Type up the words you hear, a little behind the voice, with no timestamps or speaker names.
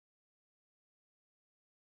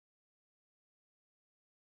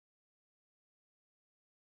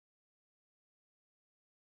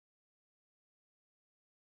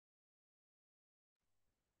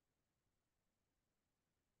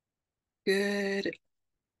Good.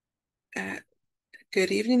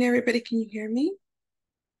 Good evening, everybody. Can you hear me?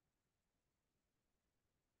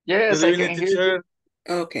 Yes, Good I evening, can hear you. teacher.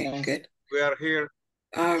 Okay, Yeah. good. We are here.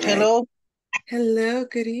 All right. Hello. Hello,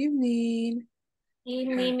 good evening.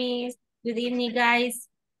 Evening, Miss. Good evening, guys.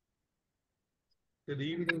 Good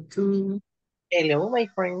evening too. Hello, my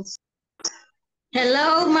friends.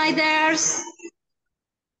 Hello, my dears.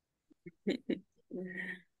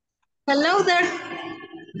 Hello there.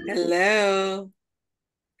 Hello.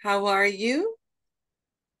 How are you?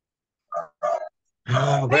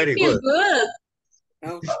 Oh, I very feel good. good.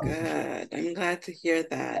 Oh, good. I'm glad to hear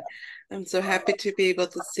that. I'm so happy to be able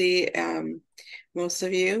to see most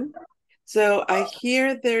of you. So I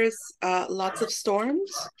hear there's lots of storms.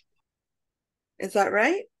 Is that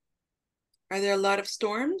right? Are there a lot of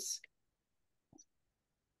storms?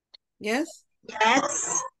 Yes?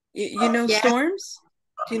 Yes. You know Yes. storms?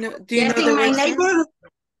 Do you know Yes, the in my word storm? neighborhood.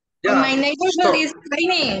 In Yeah. my neighborhood, Stop. it's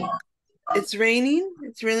raining. It's raining.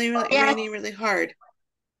 It's really Yes. raining really hard.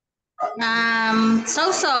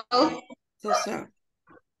 So. So.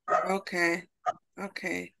 Okay.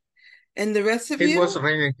 Okay. And the rest of It was you?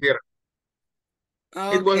 raining here.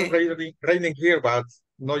 It was Okay. raining here, but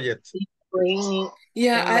not yet. Raining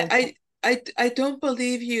Yeah, in my I don't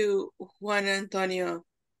believe you, Juan Antonio.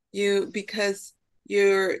 Because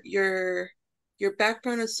your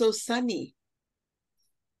background is so sunny.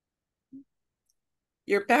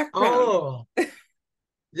 Your background. Oh,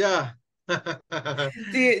 yeah.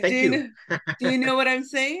 Thank you. Do you know what I'm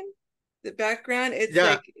saying? The background, it's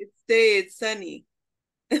Yeah, like it's sunny.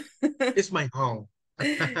 it's my home.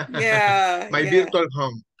 Yeah, My yeah. virtual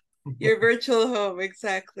home. Your virtual home,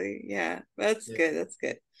 exactly. Yeah, that's Yeah. good. That's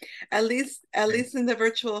good. At least in the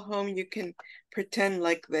virtual home, you can pretend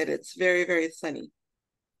like that it's very, very sunny.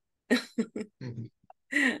 Mhm.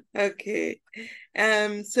 Okay.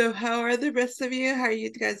 So how are the rest of you? How are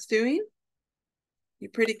you guys doing? You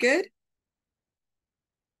pretty good?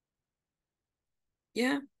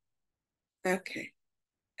 Yeah. Okay.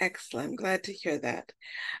 Excellent. I'm glad to hear that.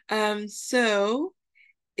 All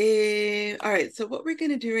right. So what we're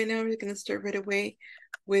going to do right now, we're going to start right away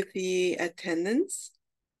with the attendance.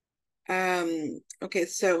 Okay,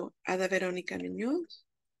 so Ada Verónica Muñoz.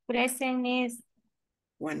 Present, Miss.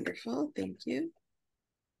 Wonderful, thank you.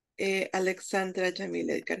 Alexandra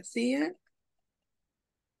Yamile García.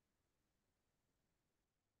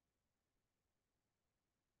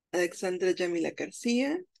 Alexandra Yamila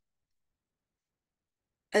García.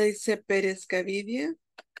 Alicia Pérez Gavidia.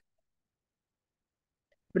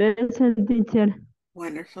 Present, teacher.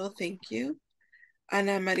 Wonderful, thank you.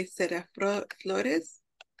 Ana Maricela Flores.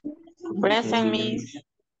 present, Miss.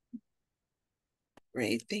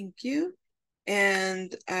 Great, thank you.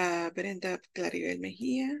 And Brenda Claribel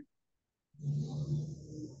Mejía.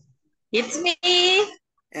 It's me.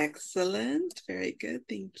 Excellent, very good,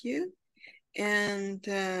 thank you. And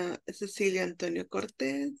Cecilia Antonio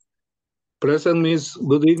Cortez. Present, Miss.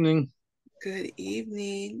 Good evening. Good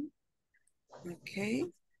evening. Okay.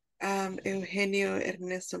 Eugenio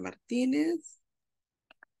Ernesto Martinez.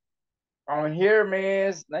 I'm here,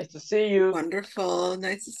 Miss. Nice to see you. Wonderful.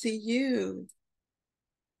 Nice to see you.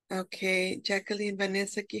 Okay. Jacqueline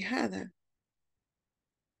Vanessa Quijada.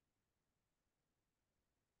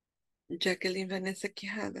 Jacqueline Vanessa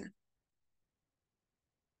Quijada.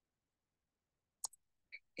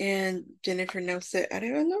 And Jennifer Nelse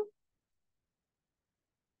Arevalo.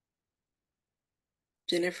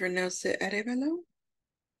 Jennifer Nelse Arevalo.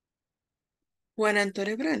 Juan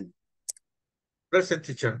Antonio Bran. Present,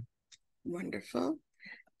 teacher. Wonderful.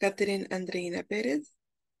 Catherine Andreina Pérez.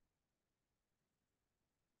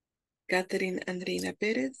 Catherine Andreina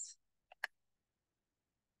Pérez.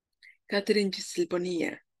 Catherine Giselle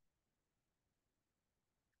Bonilla.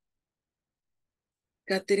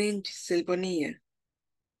 Catherine Giselle Bonilla.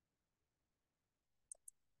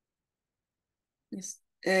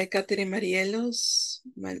 Catherine Marielos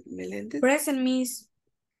Melendez. Present, Miss.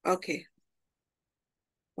 Okay.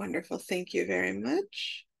 Wonderful. Thank you very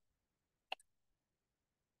much.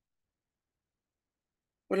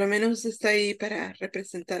 Por lo menos está ahí para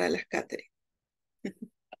representar a las Catherine.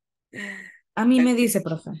 A mí me dice,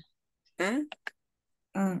 profe. ¿Ah?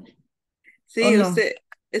 Ah, Sí, no? usted,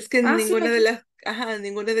 es que Sí, ninguna de las,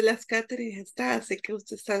 ninguna de las Catherine está, así que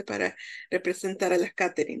usted está para representar a las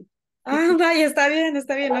Catherine. vaya, está bien,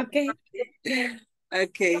 ok.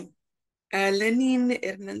 Okay. Lenin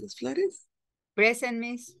Hernández Flores. Present,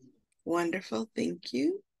 Miss. Wonderful, thank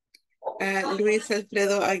you. Luis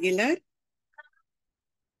Alfredo Aguilar.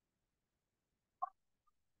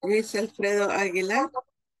 Luis Alfredo Aguilar.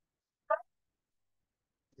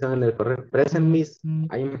 En el correo. Present, Miss.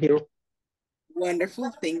 I am here.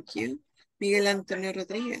 Wonderful, thank you. Miguel Antonio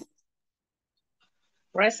Rodríguez.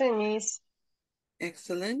 Present, Miss.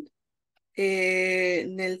 Excellent.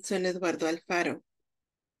 Nelson Eduardo Alfaro.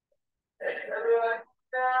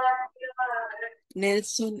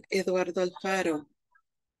 Nelson Eduardo Alfaro.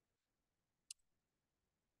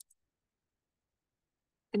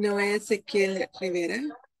 Noé Ezequiel Rivera.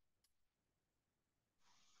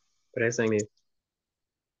 Present, Miss.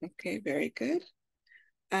 Okay, very good.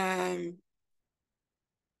 And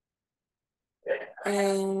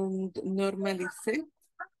Normalice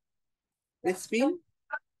Crispin.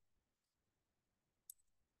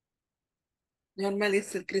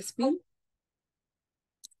 Normalice Crispin.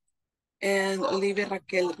 And Olivia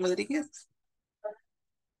Raquel Rodríguez.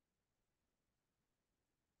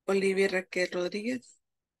 Olivia Raquel Rodríguez.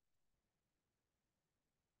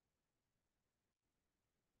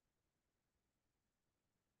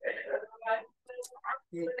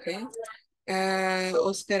 Okay.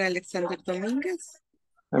 Oscar Alexander Domínguez.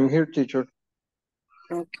 I'm here, teacher.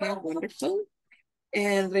 Okay, wonderful.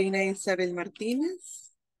 And Reina Isabel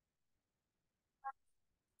Martínez.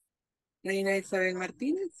 Reina Isabel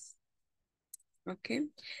Martínez. Okay.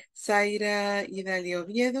 Zaira Idalia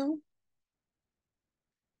Oviedo.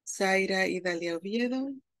 Zaira Idalia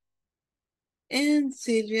Oviedo. And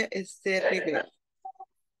Silvia Esther Rivera.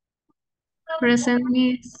 Present,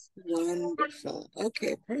 Miss. Wonderful.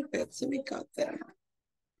 Okay, perfect. So we got that.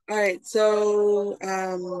 All right, so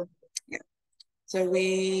yeah. So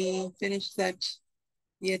we finished that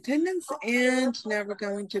the attendance, and now we're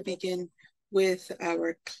going to begin with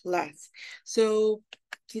our class. So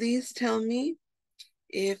please tell me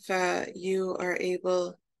if you are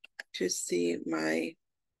able to see my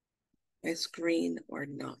screen or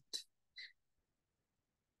not.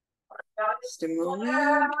 Just a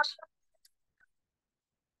moment.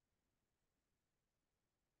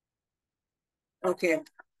 Okay.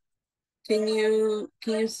 Can you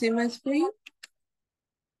see my screen?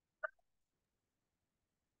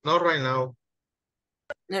 Not right now.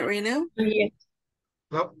 Not right now? Yes.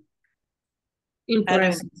 No. In I don't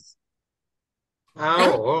presence.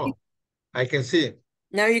 Oh, I can see it.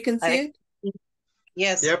 Now you can see it?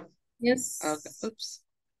 Yes. Yep. Yes. Okay. Oops.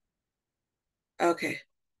 Okay.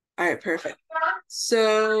 All right, perfect.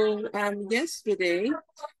 So yesterday,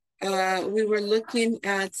 we were looking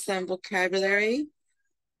at some vocabulary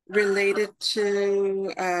related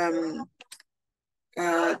to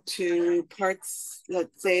parts,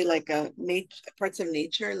 let's say like parts of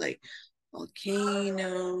nature, like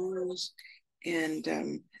volcanoes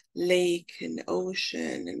and lake and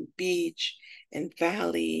ocean and beach and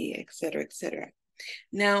valley, etc., etc.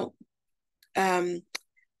 Now,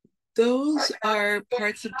 those are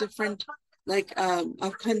parts of different, like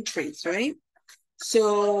of countries, right?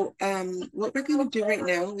 So what we're going to do right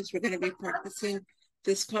now is we're going to be practicing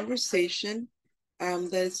this conversation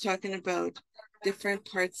that is talking about different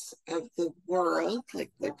parts of the world,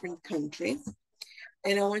 like different countries.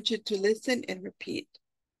 And I want you to listen and repeat.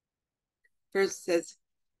 First says,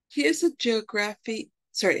 here's a geography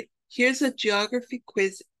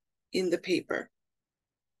quiz in the paper.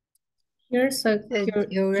 Here's a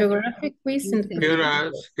geographic quiz in the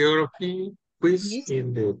paper. Geography quiz Yes.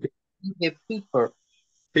 in the The paper.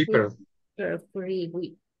 paper.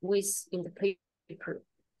 With in the paper.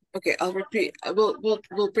 Okay, I'll repeat.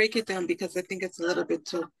 We'll break it down because I think it's a little bit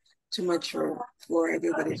too much for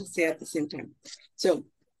everybody to say at the same time. So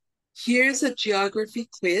here's a geography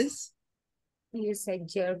quiz. Here's a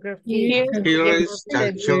geography Here's a Here is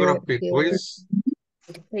the geography quiz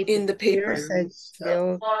In the paper. The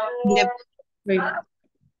paper.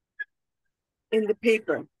 In the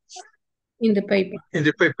paper. In the paper. in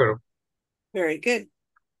the paper. Very good.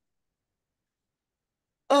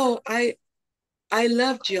 Oh, I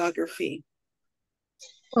love geography.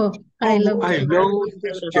 Oh, I love I know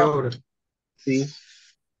geography.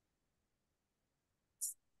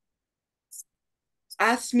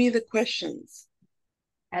 Ask me the questions.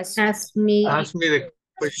 Ask me. Ask me the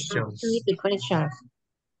questions. the questions.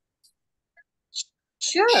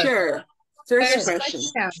 Sure. Sure. First question.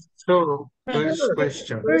 So, first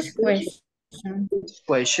question. First question.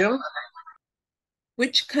 Question.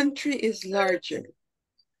 Which country is larger?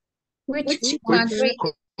 Which Which country?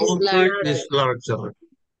 country Country is larger?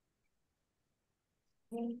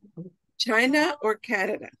 China or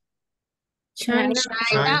Canada? China.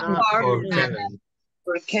 China or Canada?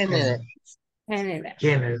 or Canada? Canada.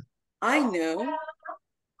 Canada. I know.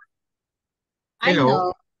 I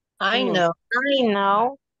know. I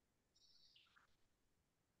know.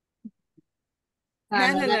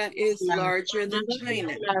 Canada is larger than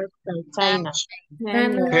China. China.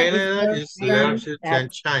 Canada is larger than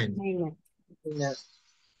China. China.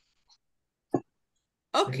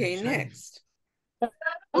 Okay, next.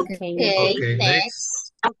 Okay. Okay,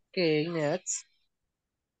 next. Okay, next.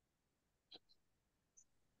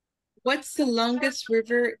 What's the longest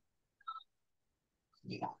river?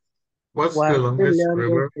 What's the longest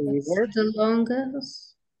river? The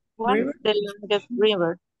longest What's river? the longest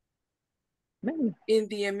river? In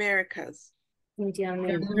the Americas? In the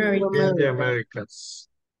Americas. In the Americas.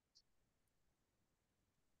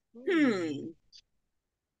 Hmm.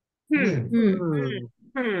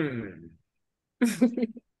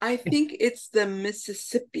 I think it's the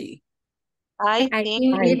Mississippi. I I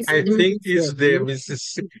think think it's I the think it's the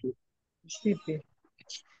Mississippi.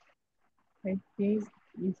 I think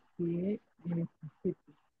it's the Mississippi.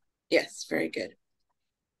 Yes, very good.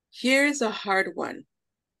 Here's a hard one.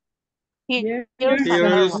 here's Here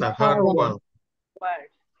another is one. a hard one.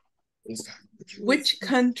 Which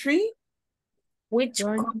country Which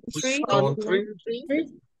Which country country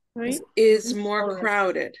is more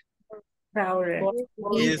crowded? crowded?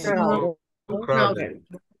 is more crowded?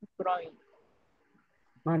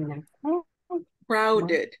 Monaco.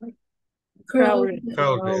 Crowded. Crowded.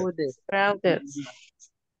 Crowded. Crowded.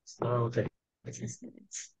 Crowded.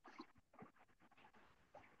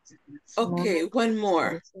 Okay, one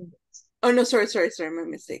more. Oh, no, sorry, my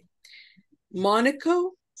mistake.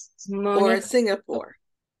 Monaco or Singapore?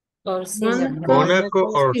 Or Singapore.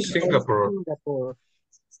 Monaco or Singapore?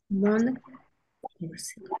 Monaco.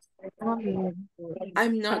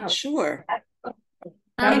 I'm not sure.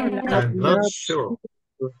 I'm not sure.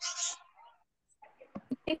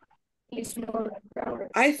 It's more crowded.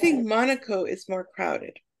 I think Monaco is more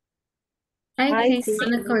crowded. I think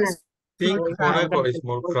Monaco is I think Monaco is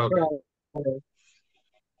more crowded.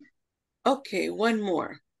 Okay, one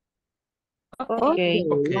more. Okay.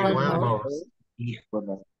 Okay, one more.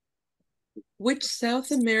 Which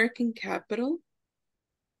South American capital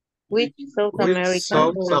Which South Which American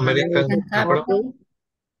South American capital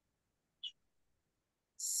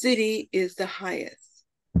city is the highest?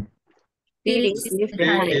 city is is the the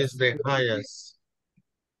highest? is the highest?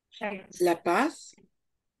 La Paz,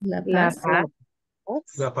 La La Paz, Paz,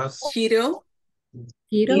 La Paz, Quito,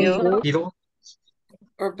 Quito, Quito,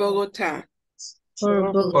 or Bogota? or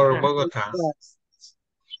or Bogota? Bogota?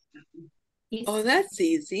 Oh, that's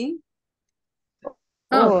easy.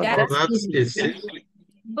 Oh, that's That's easy.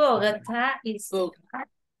 Bogota is Bo-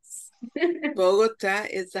 Bogota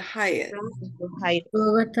is the highest. high.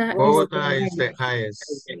 Bogota is Bogota is the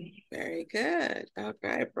highest. Very good.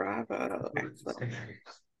 Okay, bravo. Excellent.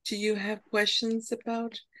 Do you have questions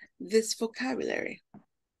about this vocabulary?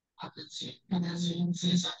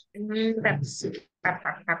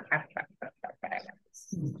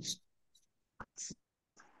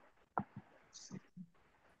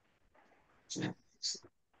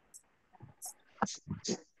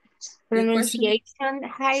 pronunciation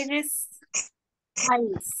highest.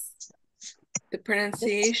 The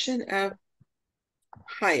pronunciation of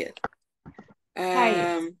highest.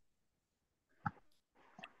 Highest.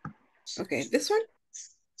 Okay, this one?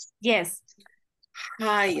 Yes.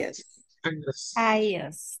 Highest.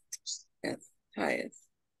 Highest. Yes, highest.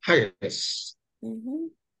 Highest. Mm-hmm.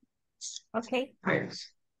 Okay.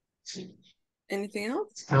 Highest. Anything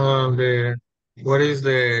else? What is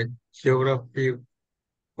the geography?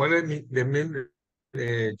 What is the main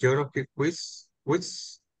geography quiz?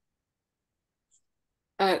 Quiz?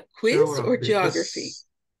 Quiz or geography?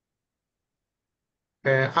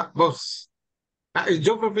 Both.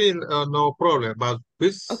 Geography, no problem, but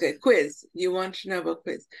quiz. Okay, quiz. You want to know about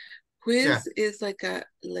quiz. Quiz Yeah. is like a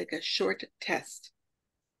short test.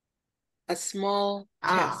 A small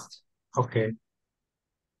test. Okay.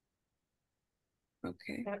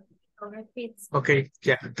 Okay. Okay.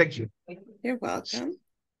 Yeah. Thank you. You're welcome.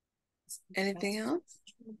 Anything else?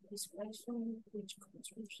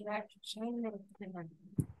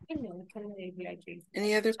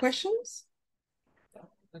 Any other questions?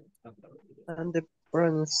 And the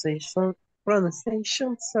pronunciation,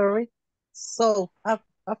 sorry. South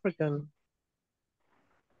African.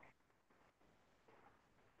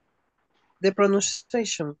 The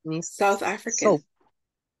pronunciation is South African.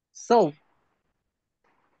 South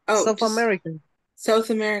just American. South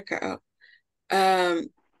America.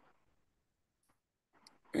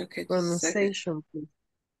 Okay, just a second. Pronunciation, please.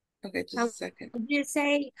 Okay, just a second. How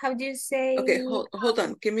do you say? Okay, hold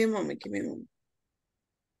on. Give me a moment.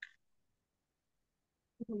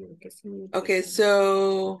 Okay,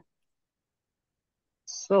 so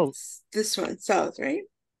this one, south, right?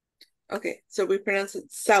 Okay, so we pronounce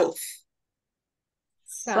it south.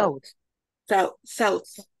 South. south.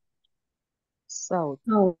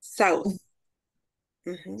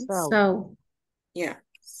 Mm-hmm. South. Yeah.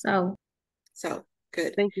 So. So,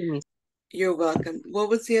 good. Thank you, Miss. You're welcome. What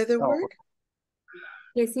was the other Oh. word?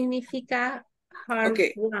 ¿Qué significa hard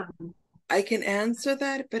Okay. one? I can answer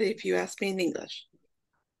that, but if you ask me in English.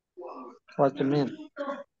 What do you mean?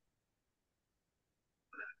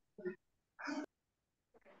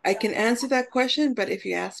 I can answer that question, but if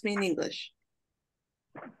you ask me in English.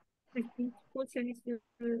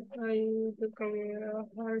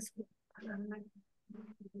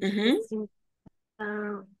 Mm-hmm.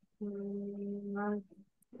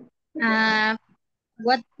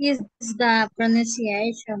 What is the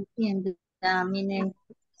pronunciation in the meaning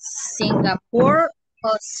Singapore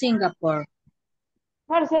or Singapore?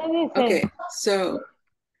 Okay, so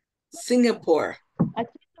Singapore.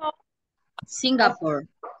 Singapore.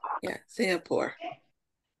 Yeah, Singapore.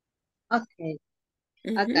 Okay.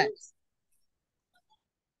 Mhm. Okay.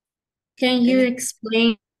 Can you Any-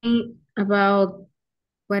 explain about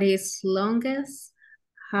what is longest,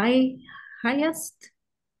 highest?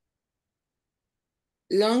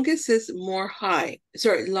 Longest is more high.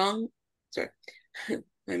 Sorry,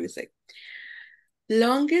 my mistake.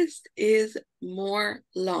 Longest is more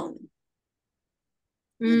long.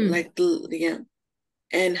 Like yeah.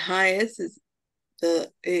 And highest is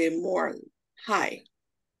the more high.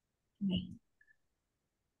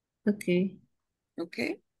 Okay.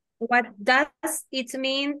 Okay. What does it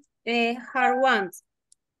mean, hard ones?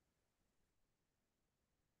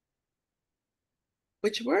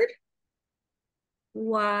 Which word?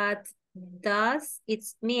 What does it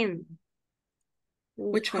mean?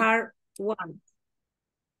 Which one? Hard one.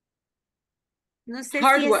 No sé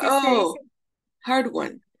Hard si one. así se Oh, dice. hard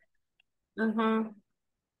one. Ajá.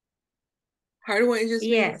 Hard one, it just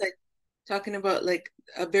means Yes. like talking about like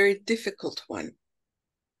a very difficult one.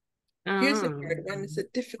 Here's a hard one, it's a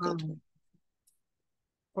difficult one.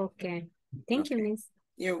 Okay. Thank you, Okay. Miss.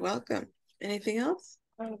 You're welcome. Anything else?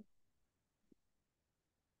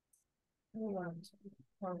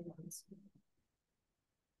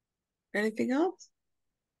 Anything else?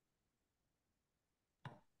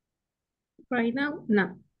 Right now?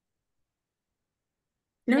 No.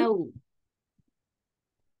 No?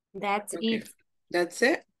 That's Okay. it. That's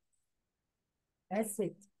it? That's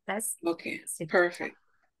it. That's Okay, it. perfect.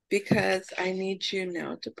 Because I need you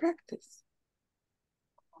now to practice.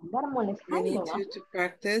 I need you to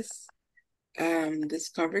practice this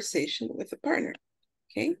conversation with a partner.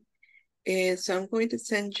 Okay? And so I'm going to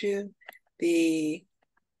send you the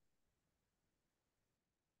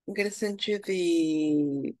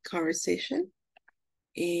conversation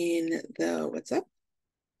in the WhatsApp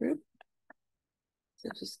group. So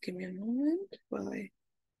just give me a moment while I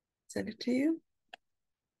send it to you.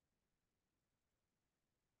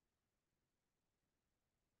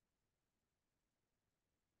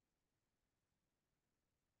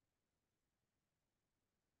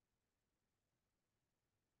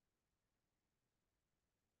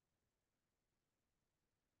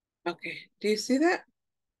 Okay, do you see that?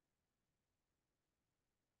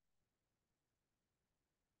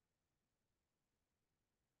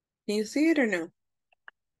 Can you see it or no?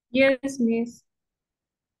 Yes, Miss.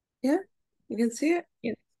 Yeah, you can see it?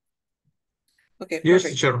 Yes. Okay, Yes,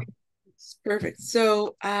 perfect. teacher. Perfect.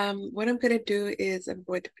 So what I'm going to do is I'm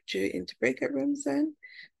going to put you into breakout rooms then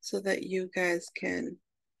so that you guys can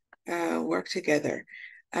work together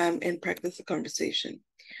and practice the conversation.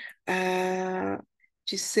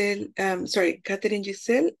 Giselle, sorry, Catherine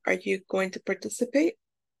Giselle, are you going to participate?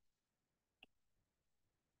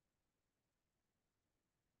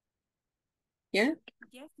 Yeah?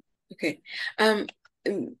 Yes. Okay.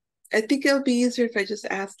 I think it'll be easier if I just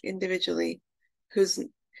ask individually who's,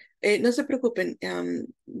 no se preocupen,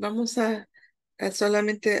 vamos a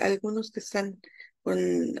solamente algunos que están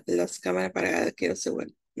con las cámaras apagadas, quiero seguro.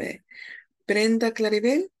 Brenda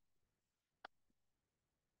Claribel.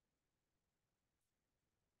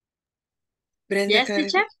 Brenda Yes, Claribel.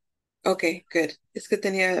 teacher? Okay, good. Es que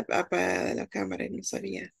tenía apagada la cámara y no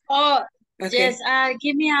sabía. Oh, Okay. yes.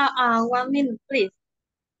 Give me a 1 minute, please.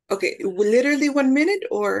 Okay, literally 1 minute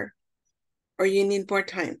or you need more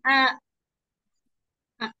time?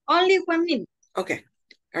 Only 1 minute. Okay,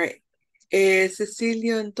 all right.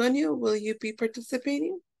 Cecilio Antonio, will you be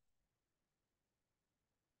participating?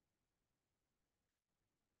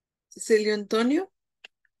 Cecilio Antonio?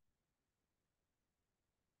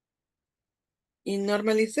 ¿Y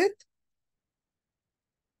Norma Lisette?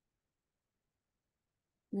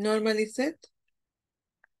 Norma Lisette?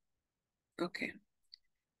 Okay.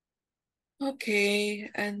 Okay,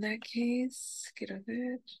 in that case, quiero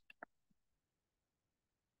ver.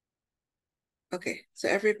 Okay, so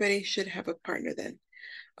everybody should have a partner then.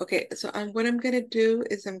 Okay, so what I'm going to do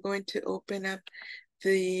is I'm going to open up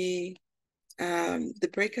the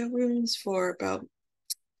breakout rooms for about,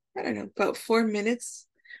 I don't know, about 4 minutes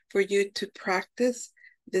for you to practice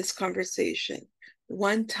this conversation.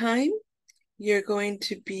 One time you're going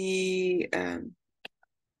to be,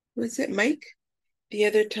 what's it, Mike? The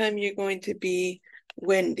other time you're going to be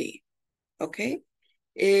Wendy, okay?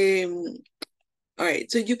 All right,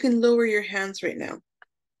 so you can lower your hands right now.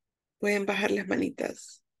 Pueden bajar las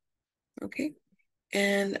manitas, okay?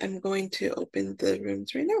 And I'm going to open the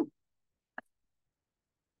rooms right now.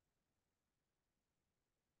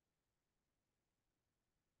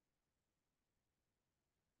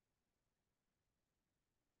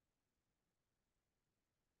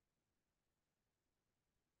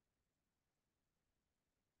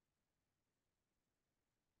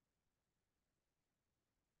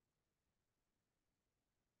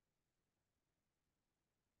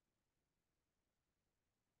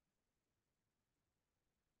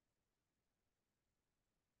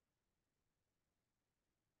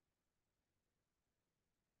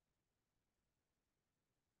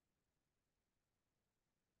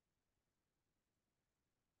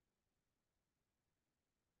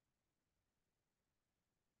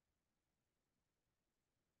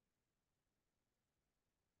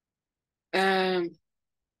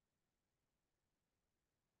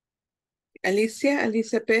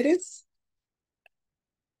 Alicia Pérez.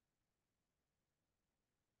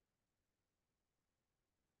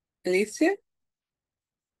 Alicia.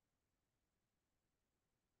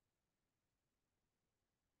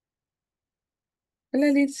 Hola,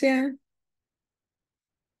 Alicia.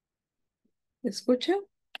 ¿Me escucha?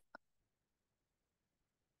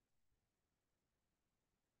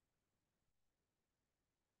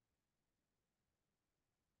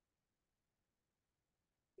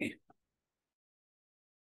 Okay.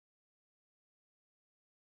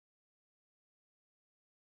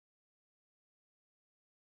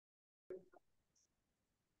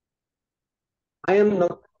 I am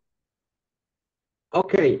not.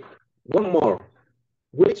 Okay, one more.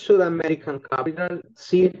 Which South American capital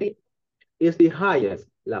city is the highest?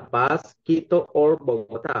 La Paz, Quito, or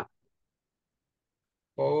Bogota?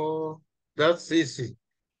 Oh, that's easy.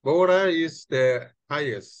 Bogota is the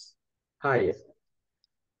highest. Highest.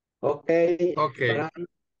 Okay. Okay.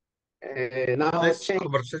 Now Next change.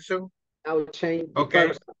 conversation. Now change the Okay.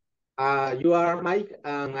 person. You are Mike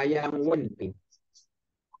and I am Wendy.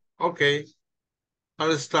 Okay.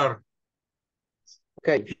 I'll start.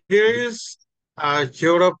 Okay. Here is a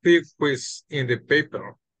geography quiz in the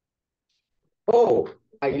paper. Oh,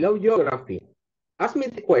 I love geography. Ask me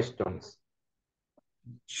the questions.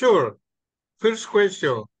 Sure. First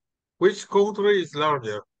question. Which country is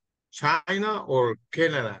larger, China or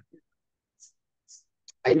Canada?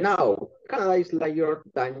 I know Canada is larger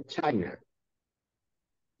than China.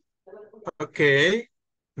 Okay.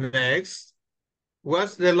 Next.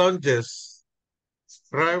 What's the longest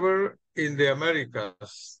river in the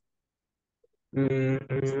Americas?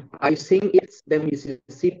 I think it's the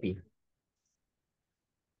Mississippi.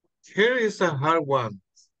 Here is a hard one.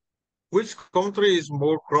 Which country is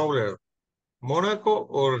more crowded, Monaco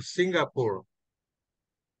or Singapore?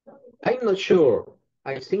 I'm not sure.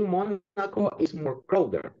 I think Monaco is more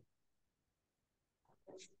crowded.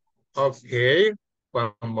 Okay,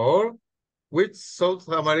 one more. Which South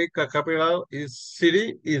America capital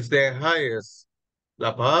city is the highest?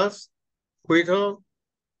 La Paz, Quito,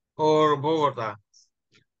 or Bogota?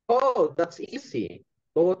 Oh, that's easy.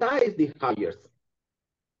 Bogota is the highest.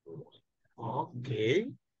 Okay.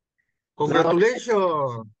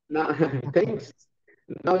 Congratulations. Now, thanks.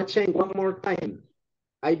 Now change one more time.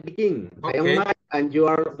 I begin. Okay. I am Mike and you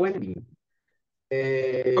are Wendy.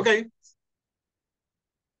 Okay.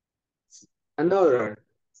 Another.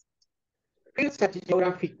 Here's a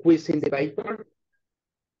geography quiz in the paper.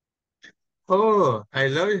 Oh, I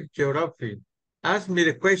love geography. Ask me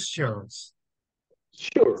the questions.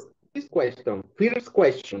 Sure. This question. First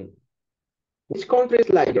question. Which country is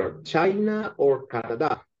larger, China or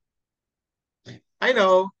Canada? I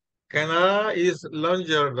know. Canada is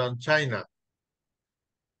longer than China.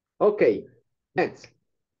 Okay. Next.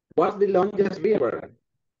 What's the longest river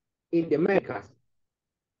in the Americas?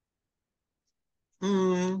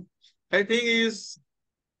 I think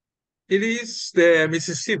it is the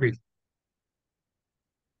Mississippi.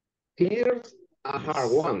 Here's a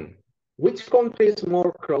hard one. Which country is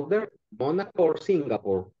more crowded, Monaco or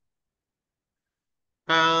Singapore?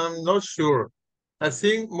 I'm not sure. I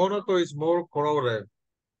think Monaco is more crowded.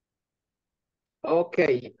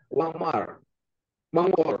 Okay, one more.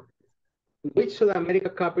 One more. Which South America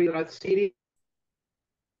capital city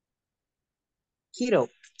Kiro.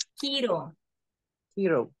 Kiro.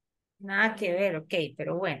 Kiro. Nada que ver, ok,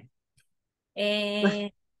 pero bueno.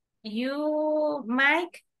 You,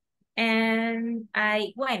 Mike, and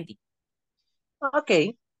I, Wendy.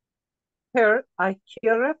 Okay. Here, a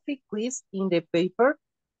geography quiz in the paper.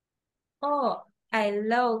 Oh, I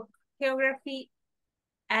love geography.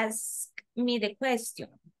 Ask me the question.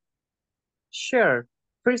 Sure.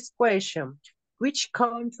 First question. Which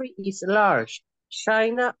country is large,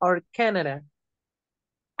 China or Canada?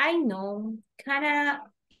 I know Canada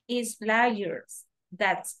is larger.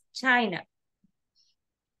 That's China.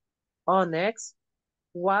 Oh, next.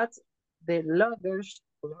 What the largest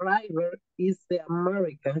river is the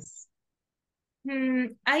Americas?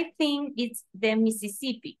 I think it's the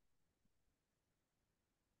Mississippi.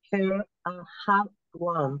 Here I have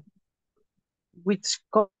one. Which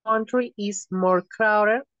country is more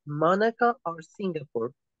crowded, Monaco or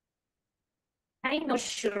Singapore? I'm not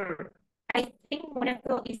sure. I think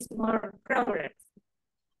Monaco is more crowded.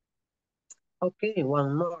 Okay,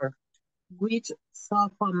 one more. Which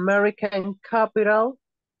South American capital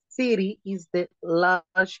city is the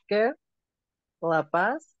largest, La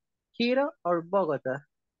Paz, Quito, or Bogota?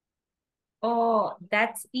 Oh,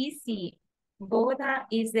 that's easy. Bogota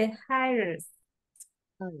is the highest.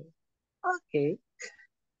 Okay.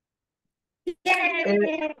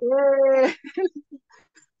 Yay!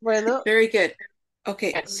 Bueno. Very good.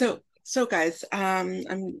 Okay, so guys,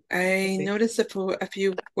 I noticed a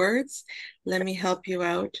few words. Let me help you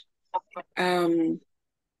out.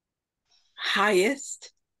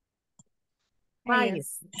 Highest.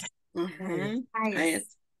 Highest.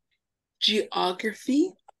 Highest.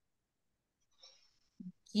 Geography.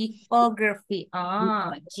 Geography.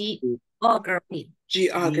 Ah, geography.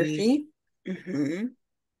 Geography.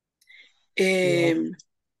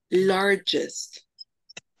 Largest.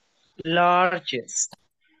 Largest.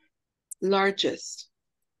 Largest.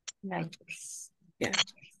 Largest. Yeah.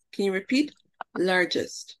 Can you repeat?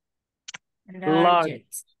 Largest.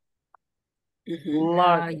 Largest.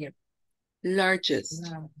 Largest. Largest.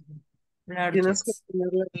 Tienes que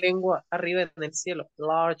poner la lengua arriba en el cielo.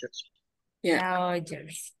 Largest. Yeah.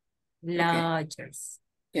 Largest. Largest.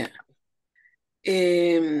 Yeah.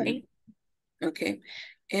 Okay.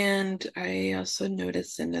 And I also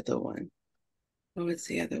noticed another one. What was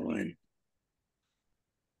the other one?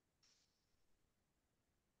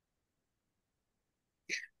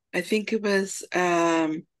 I think it was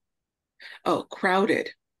crowded.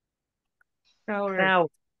 Crowded.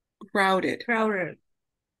 Crowded. Crowded.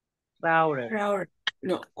 Crowded. Crowded.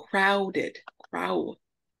 No, crowded. Crowded.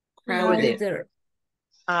 Crowded.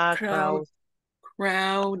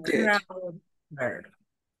 Crowded.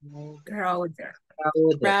 Crowded.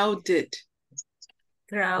 Crowded.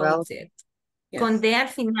 Crowded. Yes. Con D al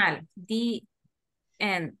final. D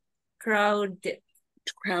and crowded.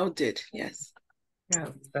 Crowded, yes.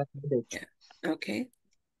 Crowded. Yeah. Okay.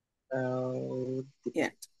 Crowded.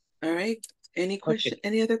 Yeah. All right. Any question? Okay.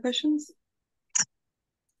 Any other questions?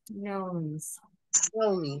 No, miss.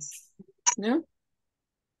 No, miss. No?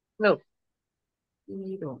 No.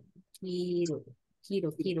 Quiero.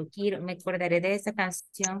 Me acordaré de esa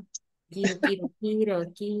canción. Quiero.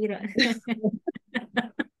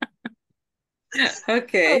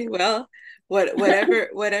 Okay, well,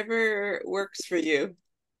 whatever works for you.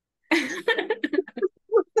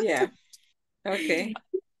 Yeah. Okay.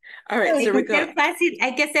 All right, so we go.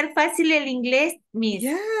 Hay que hacer fácil el inglés, miss.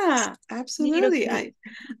 Yeah, absolutely. I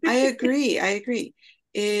agree.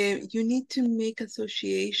 You need to make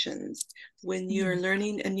associations when you're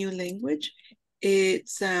learning a new language.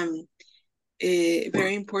 It's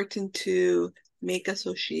very important to make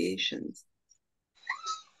associations.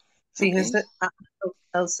 Fíjese,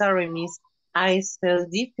 okay. Sorry, miss. I still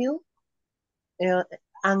feel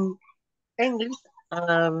and English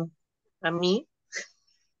a mí,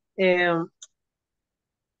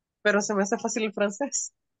 pero se me hace fácil el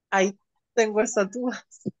francés. Ahí tengo esa duda.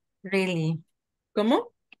 Really?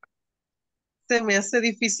 ¿Cómo? Se me hace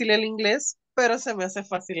difícil el inglés, pero se me hace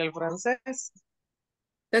fácil el francés.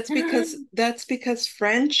 That's because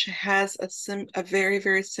French has a very,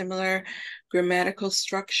 very similar grammatical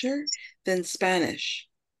structure than Spanish.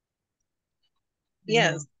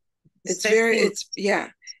 Yes. For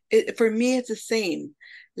me, it's the same.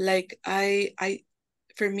 Like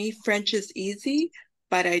for me, French is easy,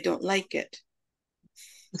 but I don't like it.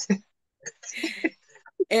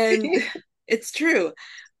 And it's true.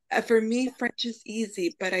 For me, French is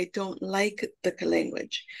easy, but I don't like the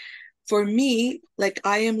language. For me, like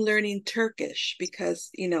I am learning Turkish because,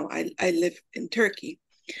 I live in Turkey.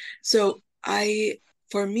 So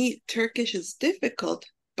for me, Turkish is difficult,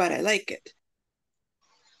 but I like it.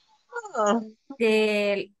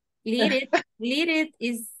 The lead it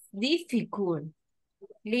is difficult.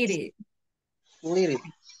 Lead it. Lead it.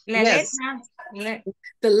 La Yes. letra,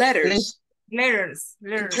 The letters. letters.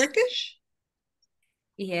 In Turkish?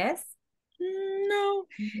 Yes. No,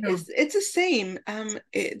 No. it's the same.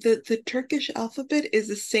 The Turkish alphabet is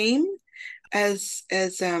the same as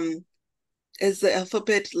the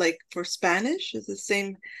alphabet like for Spanish, is the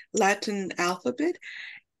same Latin alphabet.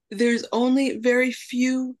 There's only very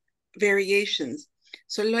few variations.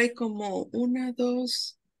 Solo hay como 1, 2,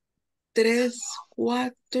 3,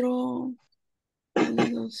 4. 1,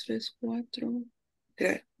 2, 3, 4.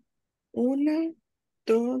 1,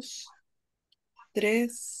 2,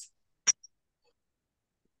 3.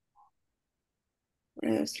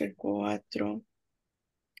 1, 2, 3, 4.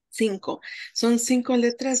 5. Son 5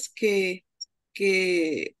 letras que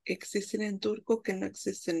existen en turco que no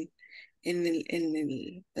existen en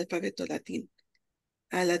el alfabeto latino.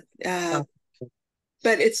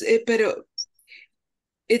 But it's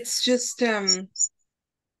just the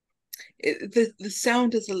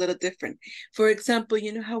sound is a little different. For example,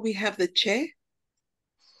 you know how we have the che?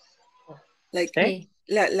 Like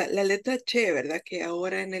la letra che, ¿verdad? Que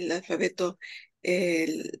ahora en el alfabeto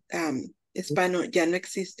hispano ya no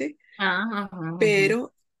existe,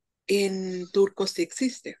 pero en turco sí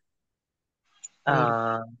existe.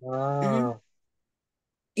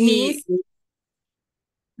 Miss,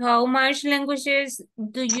 how much languages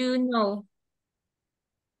do you know?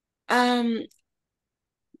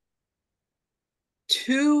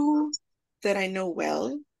 2 that I know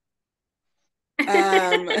well.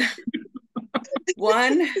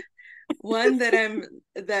 One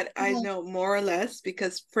that I know more or less,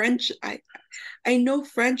 because French, I know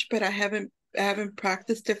French, but I haven't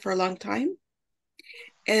practiced it for a long time.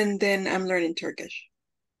 And then I'm learning Turkish.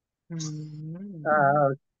 Okay.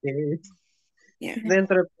 Yeah.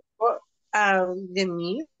 Dentro de poco,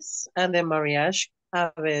 Denise and the mariage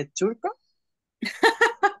have a turco.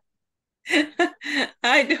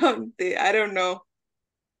 I don't know.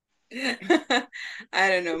 I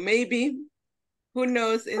don't know. Maybe. Who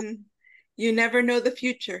knows? You never know the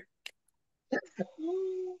future.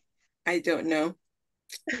 I don't know.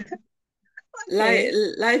 Okay.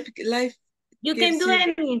 Life. You can do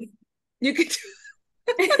anything. You can do.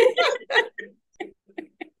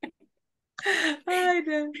 I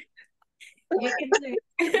don't. You can do it.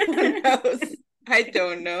 Who knows? I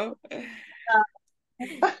don't know.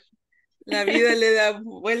 La vida le da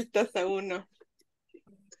vueltas a uno.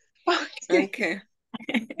 Okay.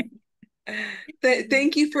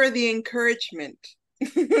 Thank you for the encouragement.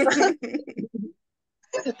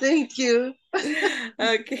 Thank you.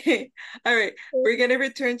 Okay. All right. We're gonna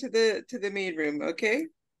return to the main room, okay?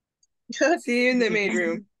 See you in the main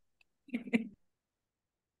room.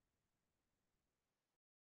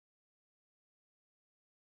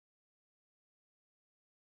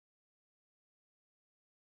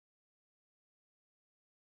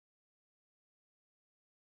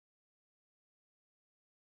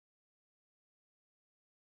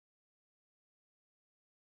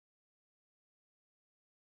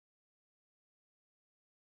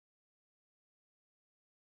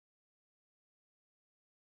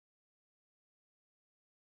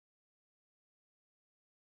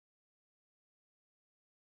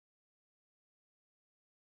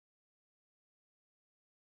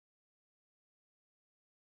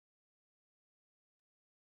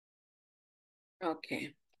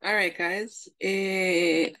 Okay. All right, guys.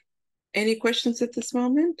 Any questions at this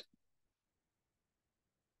moment?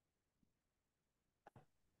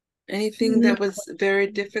 Anything that was very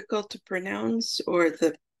difficult to pronounce or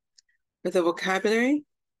the vocabulary?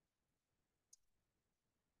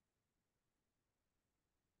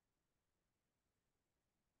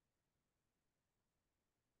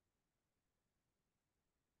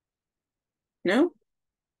 No?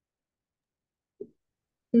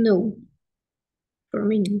 No, for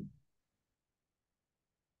me.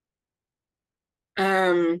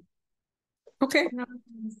 Okay.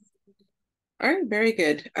 All right, very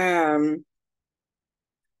good.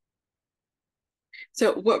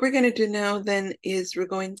 So what we're going to do now then is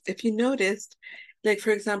if you noticed, like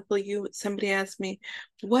for example, somebody asked me,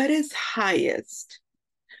 what is highest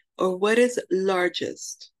or what is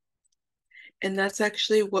largest? And that's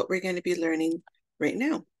actually what we're going to be learning right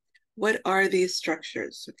now. What are these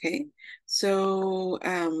structures? Okay, so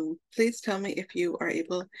please tell me if you are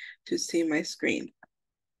able to see my screen.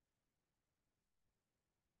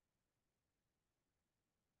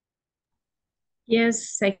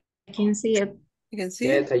 Yes, I can see it. You can see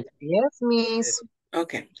it? Yes, miss.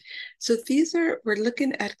 Okay, so we're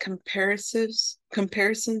looking at comparisons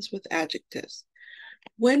with adjectives.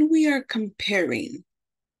 when we are comparing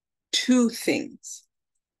two things,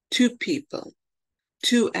 two people,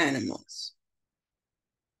 two animals,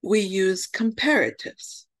 we use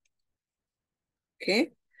comparatives.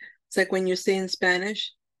 Okay? It's like when you say in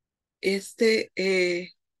Spanish, este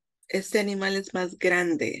animal es más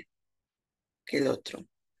grande que el otro.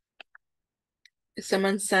 Esta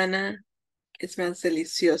manzana es más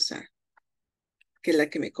deliciosa que la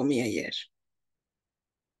que me comí ayer.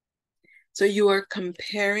 So you are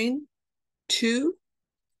comparing two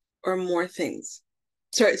or more things.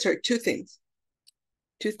 Sorry, two things.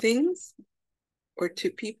 Two things or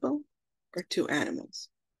two people or two animals.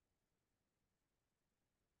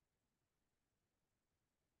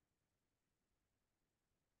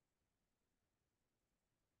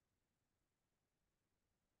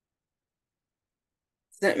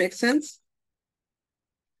 Does that make sense?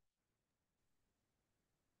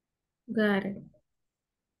 Got it.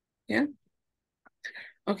 Yeah.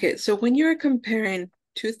 Okay, so when you're comparing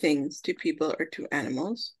two things, two people, or two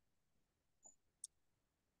animals,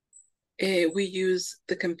 we use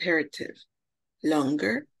the comparative.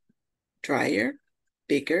 Longer, drier,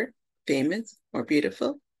 bigger, famous, more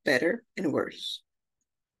beautiful, better, and worse.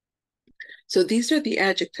 So these are the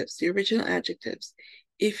adjectives, the original adjectives.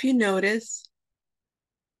 If you notice,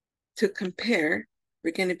 to compare,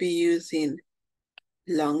 we're going to be using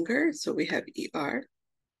longer, so we have ER.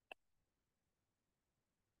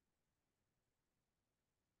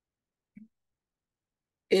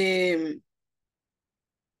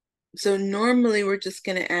 So normally we're just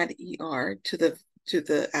going to add ER to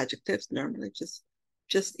the adjectives, normally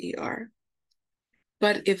just ER.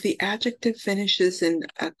 But if the adjective finishes in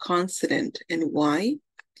a consonant in Y,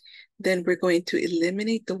 then we're going to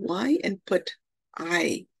eliminate the Y and put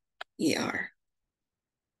IER.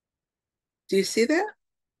 Do you see that?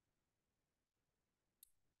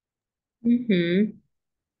 Mm-hmm.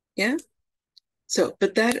 Yeah. So,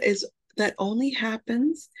 but that only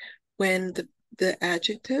happens when the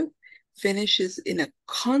adjective finishes in a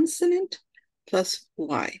consonant plus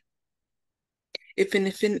Y. If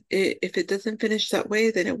it doesn't finish that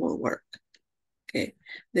way, then it won't work. Okay.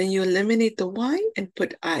 Then you eliminate the Y and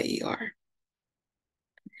put IER.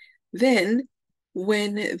 Then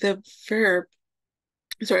when the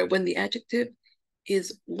adjective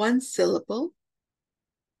is one syllable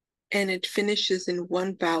and it finishes in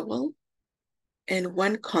one vowel and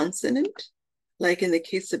one consonant, like in the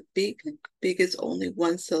case of big is only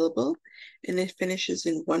one syllable and it finishes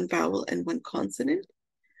in one vowel and one consonant,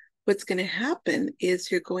 what's going to happen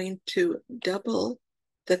is you're going to double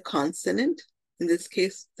the consonant. In this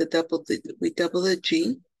case, we double the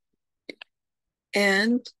G,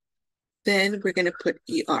 and then we're going to put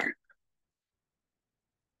ER.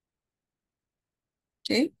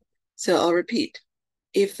 Okay, so I'll repeat.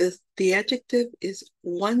 If the adjective is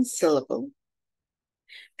one syllable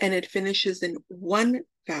and it finishes in one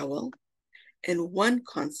vowel and one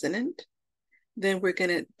consonant, then we're going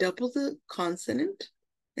to double the consonant,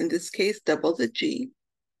 in this case, double the G,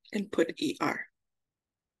 and put ER.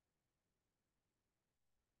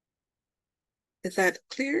 Is that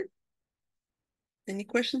clear? Any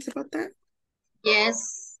questions about that?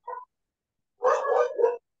 Yes.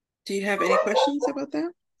 Do you have any questions about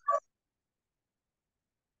that?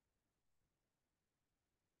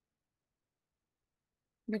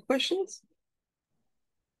 No questions?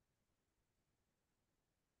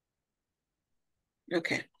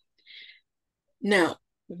 Okay. Now,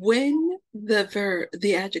 when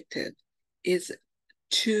the adjective is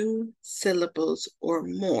two syllables or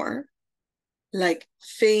more, like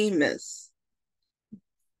famous,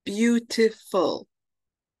 beautiful.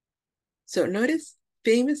 So notice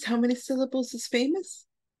famous, how many syllables is famous?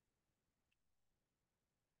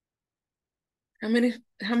 How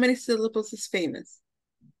many syllables is famous?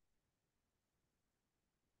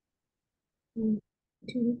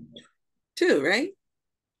 Two, right?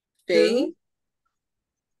 Famous.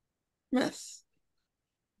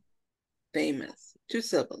 Famous. Two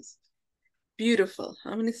syllables. Beautiful.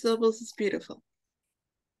 How many syllables is beautiful?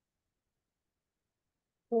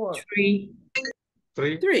 4. 3.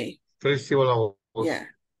 Three. Three syllables. Yeah.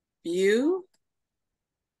 Beautiful.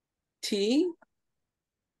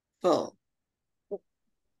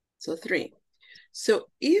 So 3. So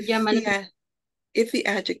if the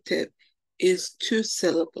adjective is two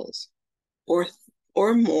syllables or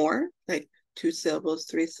more, like 2 syllables,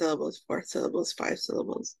 3 syllables, 4 syllables, 5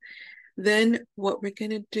 syllables, then what we're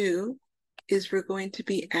going to do is we're going to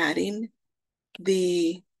be adding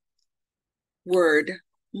the word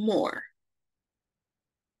more.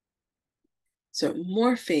 So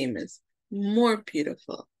more famous, more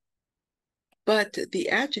beautiful. But the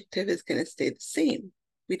adjective is going to stay the same.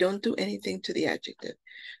 We don't do anything to the adjective.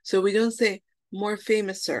 So we don't say more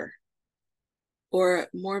famouser or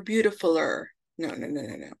more beautifuler. No.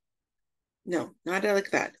 No, not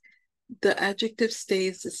like that. The adjective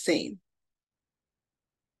stays the same.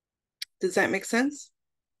 Does that make sense?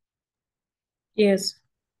 Yes.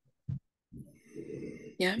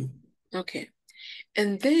 Yeah? Okay.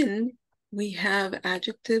 And then we have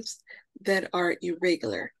adjectives that are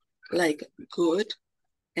irregular, like good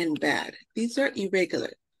and bad. These are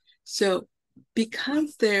irregular. So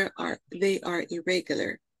because they are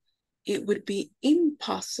irregular, it would be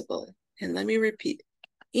impossible, and let me repeat,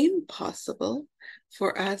 impossible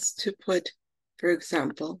for us to put, for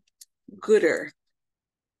example, gooder.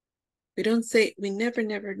 We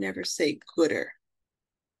never say gooder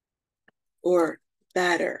or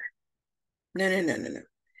badder. No.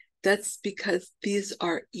 That's because these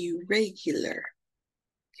are irregular,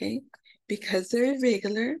 okay? Because they're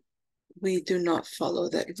irregular, we do not follow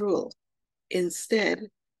that rule. Instead,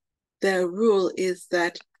 the rule is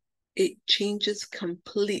that it changes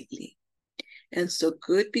completely. And so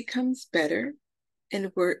good becomes better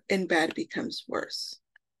and bad becomes worse.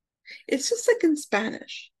 It's just like in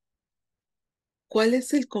Spanish. ¿Cuál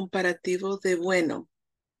es el comparativo de bueno?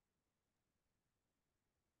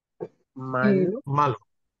 Malo. Malo.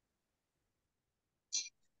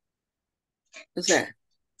 O sea,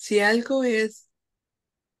 si algo es,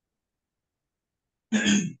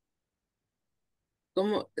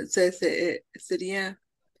 ¿cómo sería?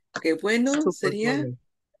 Que bueno Súper sería, malo.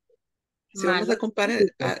 si vamos a Malo. comparar,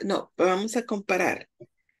 no, vamos a comparar.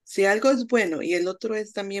 Si algo es bueno y el otro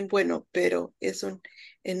es también bueno, pero es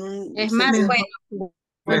en un Es más sentido bueno.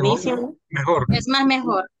 Mejor. Mejor. Es más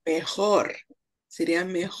mejor. mejor, sería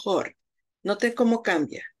mejor. Note cómo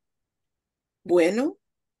cambia. Bueno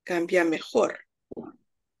cambia mejor.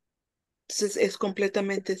 Entonces es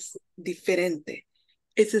completamente diferente.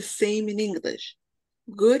 It's the same in English.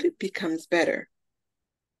 Good becomes better.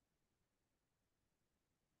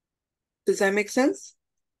 Does that make sense?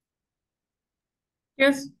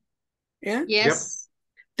 Yes. Yeah? Yes.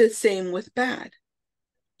 The same with bad.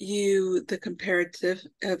 The comparative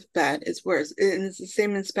of bad is worse. And it's the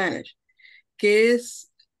same in Spanish. ¿Qué es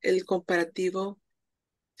el comparativo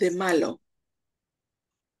de malo?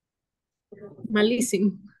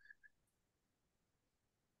 Malísimo.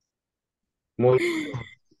 Muy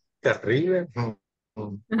Terrible.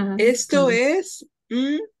 Ajá. Esto es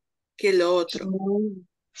que lo otro.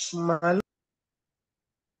 Malo.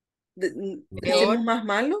 ¿Hacemos más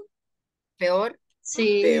malo? Peor.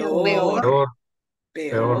 Sí, Peor. peor.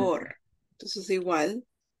 Peor. Entonces igual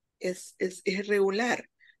es regular.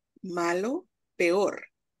 Malo, peor.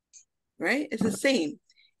 Right? It's the same.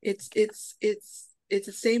 It's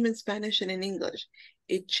the same in Spanish and in English.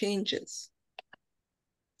 It changes.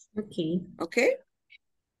 Okay. Okay?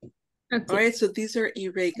 Okay. All right, so these are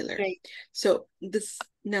irregular. Great. So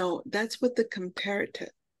now that's what the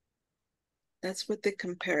comparative. That's what the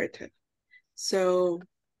comparative. So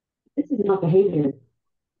This is not behavior.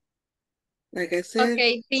 like I said,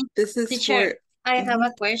 Okay, this is teacher, I have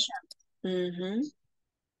a question. Mm-hmm.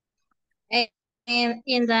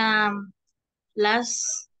 In the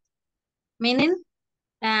last meaning,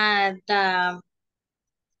 the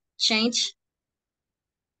change,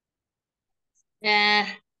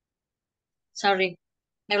 sorry,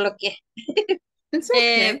 me bloqueé. It's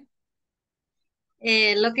okay.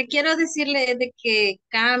 Lo que quiero decirle es de que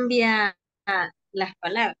cambia las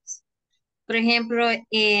palabras. Por ejemplo,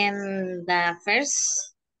 en the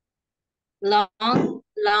first,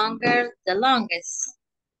 longer, the longest.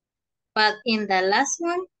 But in the last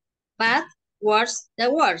one, bad, worse,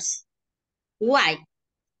 the worst. Why?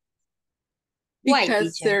 Why,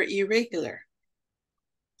 Because teacher? they're irregular.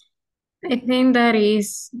 I think that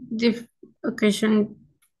is occasion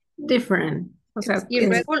different. O sea,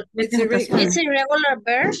 Irregular. It's irregular. It's irregular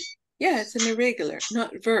verb. Yeah, it's an irregular,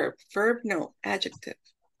 not verb. Verb, no, adjective.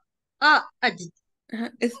 Adjective.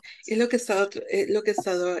 Ajá. Es lo que he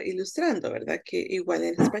estado ilustrando, ¿verdad? Que igual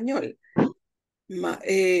en español.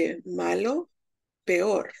 Malo,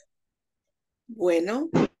 peor. Bueno,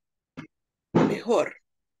 mejor.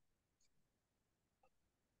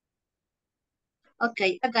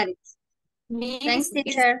 Okay, I got it. Miss, Thanks,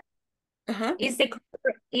 teacher. Is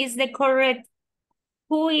the correct,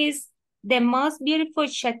 who is the most beautiful,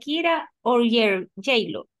 Shakira or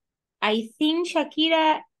J-Lo? I think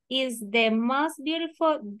Shakira is the most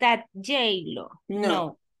beautiful that J-Lo.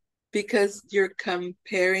 No, because you're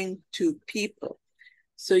comparing two people.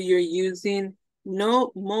 So you're using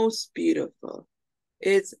no most beautiful.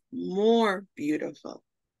 It's more beautiful.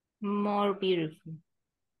 More beautiful.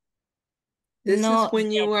 This No, is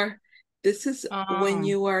when you are This is when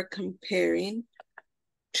you are comparing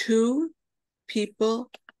two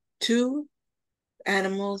people, two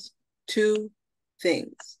animals, two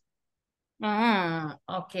things.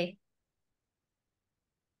 Okay.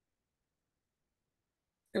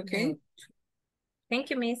 Okay? Thank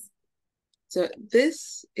you, Miss. So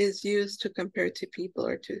this is used to compare two people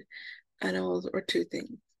or two animals or two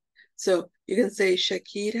things. So you can say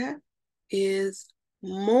Shakira is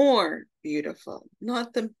more beautiful,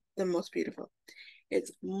 not the most beautiful.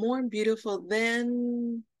 It's more beautiful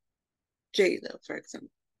than J-Lo, for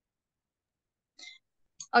example.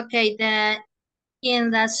 Okay,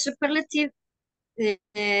 in the superlative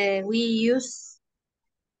we use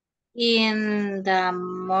in the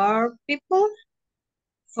more people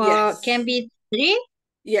can be 3.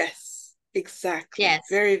 Yes, exactly. Yes.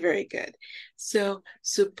 Very, very good. So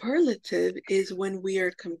superlative is when we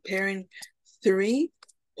are comparing 3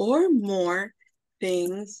 or more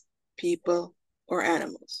things, people, or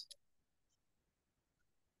animals.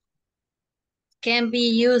 Can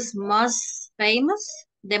be used most famous,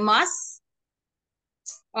 the most,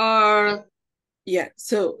 or yeah.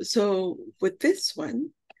 So with this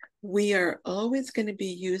one, we are always going to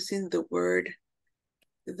be using the word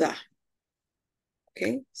the.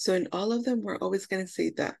 Okay, so in all of them, we're always going to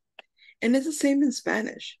say the. And it's the same in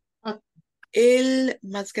Spanish. Okay. El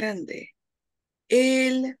más grande.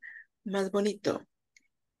 El más bonito.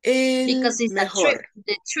 El because it's mejor.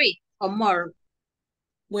 the 3 or more.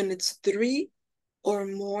 When it's 3 or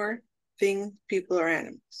more things, people, or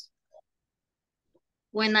animals.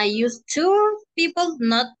 When I use 2 people,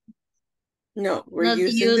 No, we're not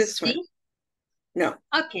using use this one. No.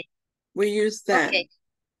 Okay. We use than. Okay.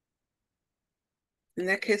 In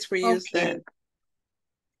that case, we use than.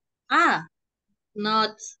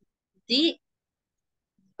 Not the,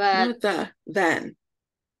 but Not the, than.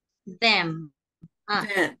 them.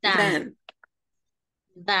 Than.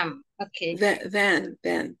 Them. Okay.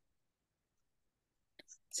 Than.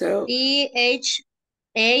 So THAN.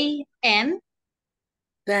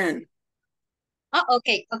 Than.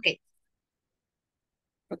 Okay.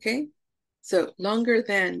 Okay. So longer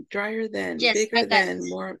than, drier than, Yes, bigger than,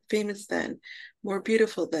 more famous than, more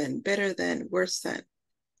beautiful than, better than, worse than.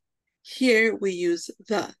 Here we use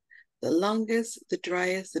the longest, the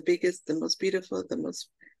driest, the biggest, the most beautiful, the most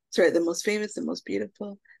famous, the most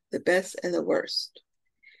beautiful, the best, and the worst.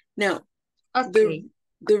 Now, the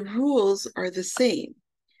rules are the same.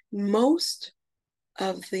 Most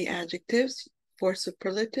of the adjectives for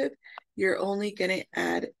superlative, you're only going to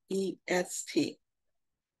add EST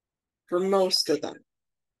for most of them.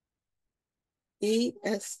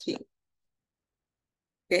 EST.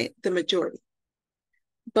 Okay, the majority.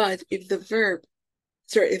 But if the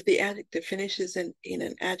if the adjective finishes in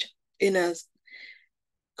a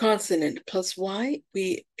consonant plus Y,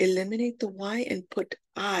 we eliminate the Y and put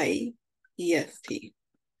IEST.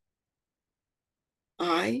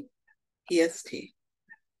 IEST.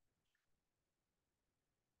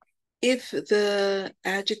 If the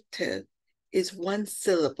adjective is one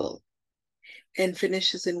syllable and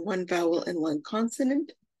finishes in one vowel and one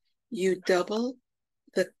consonant, you double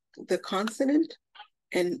the consonant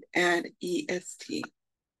and add EST.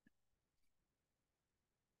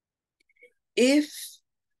 If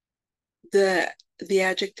the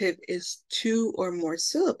adjective is 2 or more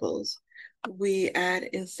syllables, we add,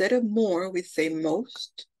 instead of more, we say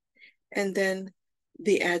most, and then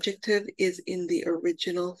the adjective is in the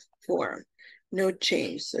original form, no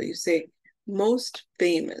change. So you say most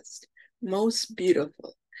famous, most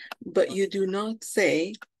beautiful, but you do not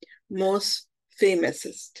say most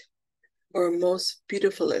famousest or most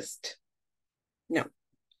beautifulest. No.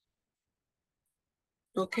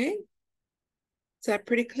 Okay? Is that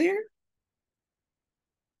pretty clear?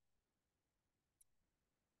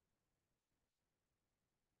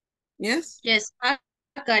 Yes? Yes, I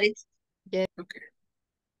got it. Yeah. Okay.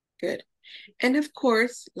 Good. And of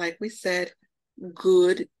course, like we said,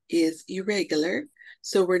 good is irregular.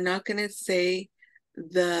 So we're not going to say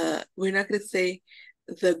the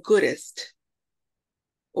goodest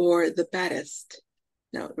or the baddest.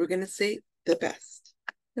 No, we're going to say the best.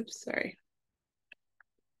 Oops, sorry.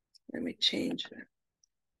 Let me change that.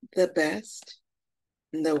 The best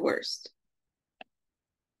and the worst.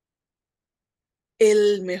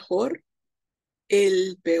 El mejor,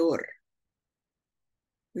 el peor.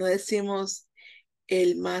 No decimos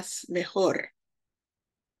el más mejor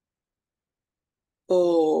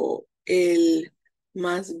o el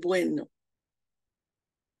más bueno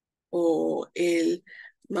o el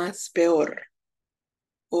más peor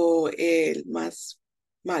o el más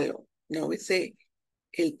malo. No, we say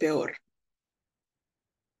el peor.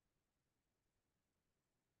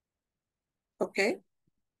 Okay.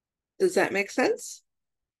 Does that make sense?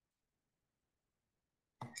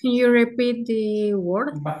 Can you repeat the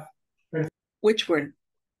word? Which word?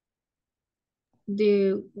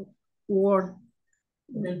 The word.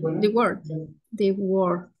 The word. The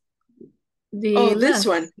word. The Oh, this last.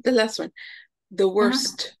 one, the last one. The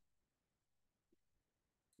worst.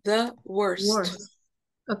 The worst. Worst.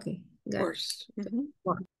 Okay. Got it. Worst. Mhm.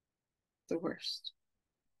 Worst. The worst.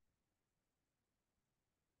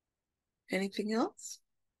 Anything else?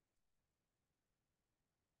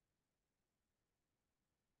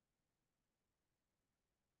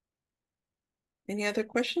 Any other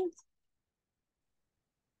questions?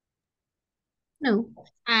 No.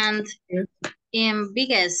 And en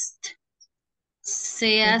biggest,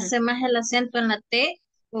 ¿se hace más el acento en la T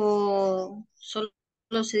o solo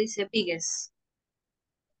se dice biggest?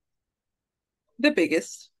 The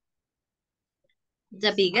biggest.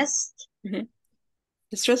 The biggest.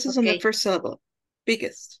 The stress is on the first syllable.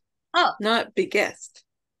 Biggest. Oh. Not biggest.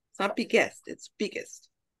 It's not biggest, it's biggest.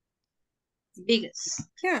 Biggest.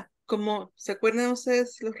 Yeah. Como, ¿se acuerdan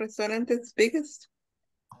ustedes los restaurantes biggest?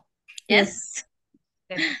 Yes.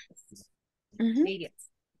 Biggest.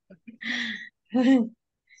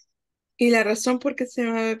 ¿Y la razón por qué se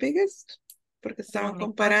llama biggest? Porque estaban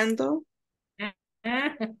comparando.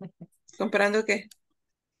 ¿Comparando qué?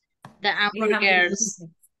 The hamburgers.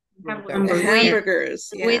 The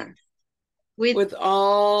hamburgers, yeah. With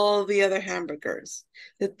all the other hamburgers.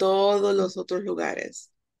 De todos los otros lugares.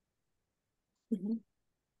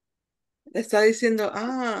 Le está diciendo,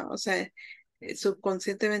 o sea,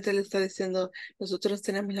 subconscientemente le está diciendo, nosotros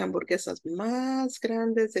tenemos las hamburguesas más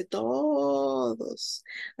grandes de todos.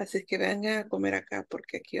 Así que vengan a comer acá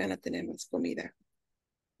porque aquí van a tener más comida.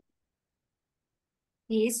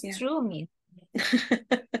 It's true, me.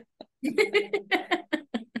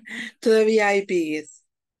 Todavía hay biggies.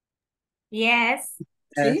 Yes.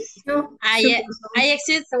 ¿Sí? I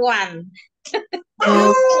exist one.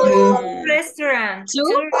 Restaurant.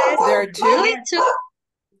 Two? There are two? Really? Two?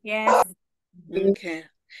 Yes. Okay.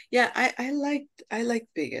 Yeah, I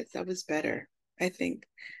liked biggest. That was better, I think,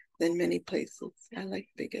 than many places. I like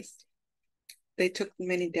biggest. They took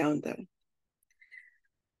many down though.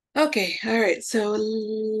 Okay, all right. So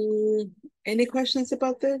any questions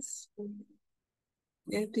about this?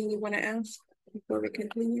 Anything you want to ask before we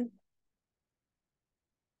continue?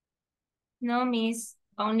 No, miss.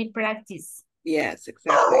 Only practice. Yes,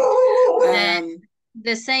 exactly.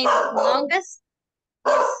 The same longest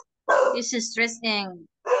is stress in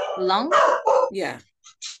long. Yeah,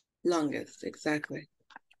 longest, exactly.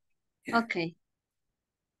 Yeah. Okay.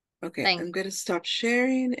 Okay, Thanks. I'm going to stop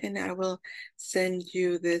sharing and I will send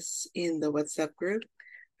you this in the WhatsApp group.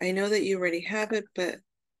 I know that you already have it, but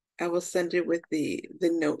I will send it with the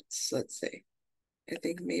notes, let's say. I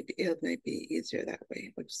think maybe it might be easier that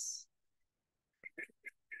way. Oops.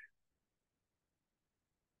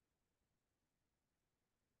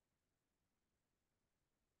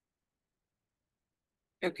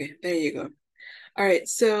 Okay, there you go. All right,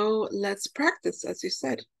 so let's practice, as you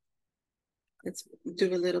said. Let's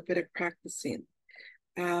do a little bit of practicing.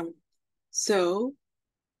 So,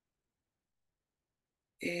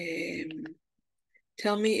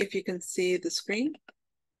 tell me if you can see the screen.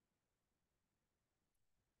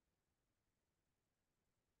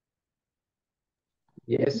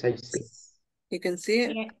 Yes, I see. You can see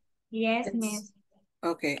it? Yes, miss.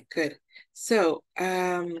 Okay, good. So,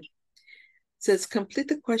 says complete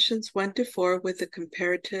the questions 1 to 4 with the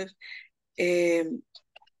comparative and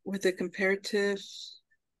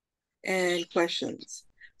questions.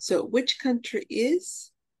 So which country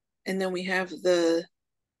is, and then we have the,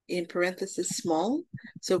 in parentheses, small.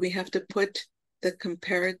 So we have to put the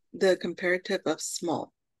comparative of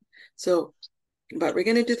small. So, but we're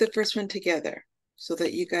going to do the first one together so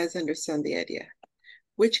that you guys understand the idea.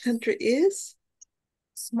 Which country is?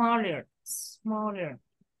 Smaller. Smaller.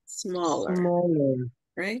 Smaller.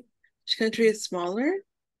 Right? Which country is smaller?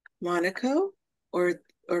 Monaco or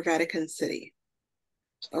Vatican City?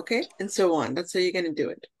 Okay, and so on. That's how you're going to do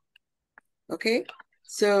it. Okay,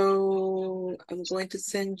 so I'm going to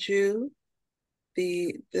send you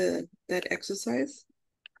that exercise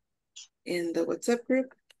in the WhatsApp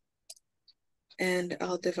group, and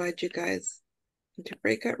I'll divide you guys into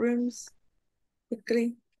breakout rooms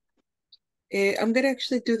quickly. I'm going to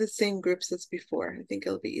actually do the same groups as before. I think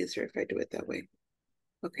it'll be easier if I do it that way.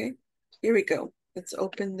 Okay, here we go. Let's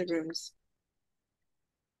open the rooms.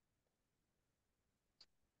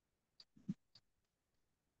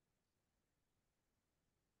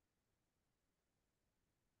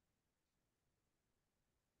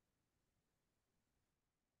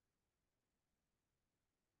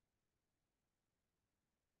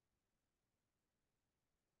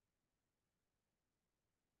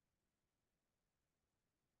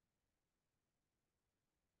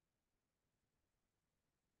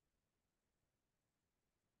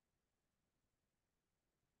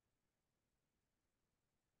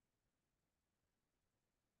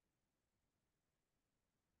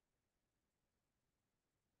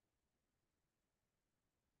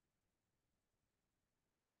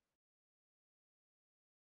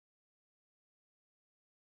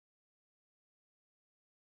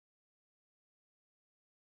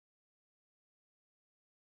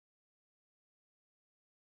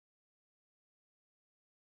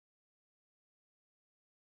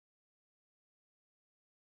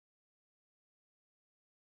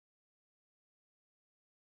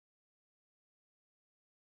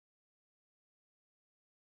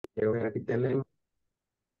 Quiero ver, aquí tenemos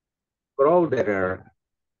crowder.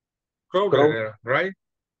 Crowder, right?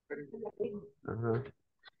 Ajá.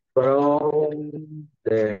 Crowder.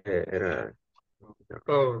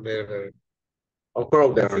 Crowder. O I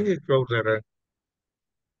crowder. think it's crowder.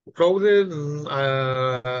 Crowded,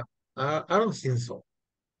 I don't think so.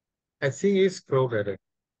 I think it's crowded.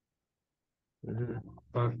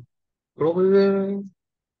 But crowded,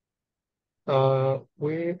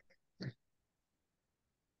 we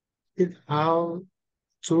it have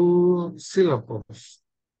two syllables.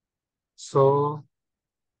 So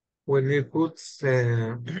when we put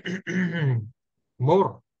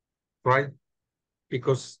more, right?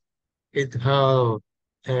 Because it have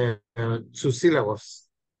two syllables.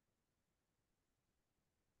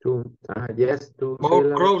 Yes, two More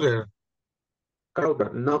syllables. crowded.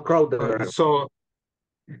 Crowder, no crowder. So,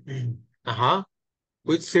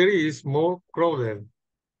 which city is more crowded,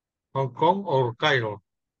 Hong Kong or Cairo?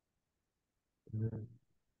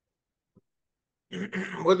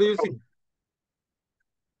 What do you think?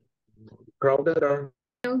 Crowded.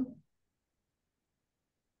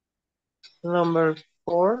 Number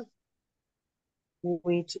 4.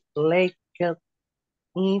 Which lake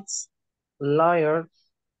is lower,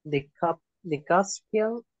 the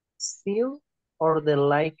Caspian Sea or the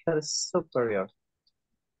Lake Superior?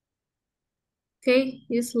 Okay,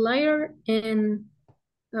 it's liar and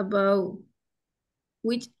about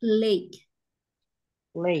which lake?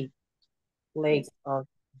 Lake. Yes.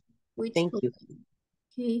 Which Thank you.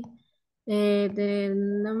 Okay. The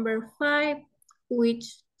number 5,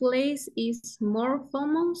 which place is more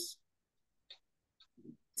famous?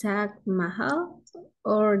 Taj Mahal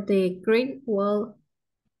or the Great Wall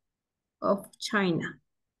of China?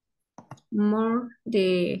 More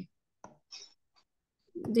the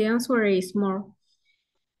answer is more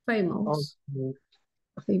famous. Okay.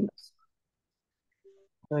 Famous.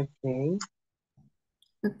 Okay.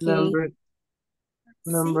 Okay.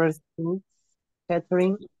 Number 2,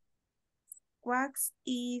 Catherine. What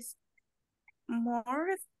is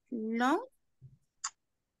more long?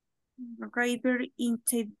 River in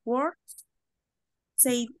the world,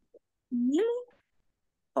 say Nile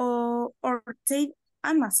or say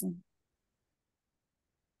Amazon?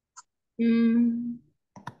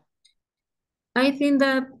 I think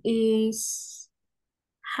that is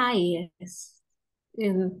highest.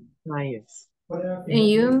 Highest. And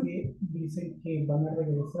you?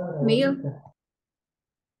 Miguel?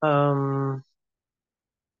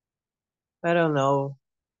 I don't know.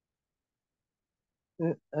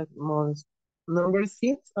 Number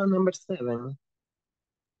 6 or number 7?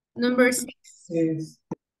 Number 6.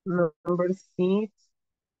 Number 6.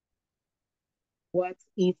 What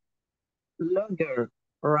is longer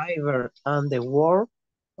river on the world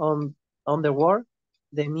the world,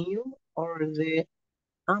 the Nile or the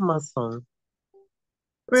Amazon?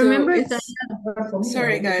 Remember so that.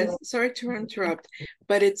 Sorry guys, sorry to interrupt,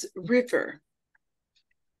 but it's river.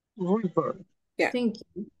 River. Yeah. Thank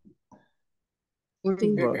you.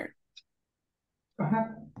 River.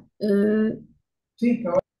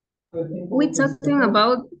 We're talking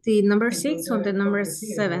about the number 6 or the number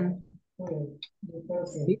 7?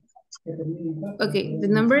 Okay, the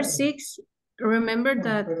number 6, remember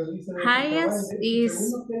that highest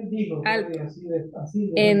is alto.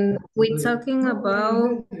 And we're talking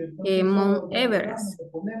about Mount Everest.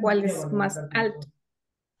 ¿Cuál es más alto?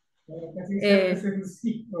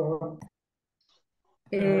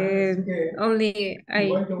 Only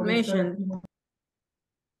I mentioned.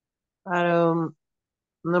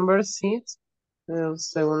 Number 6,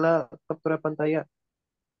 según la captura de pantalla.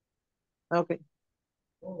 Okay.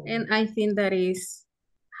 And I think that is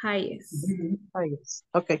highest. Highest.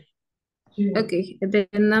 Okay. Okay, the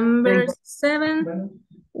number 7,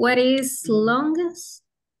 what is longest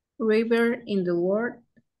river in the world?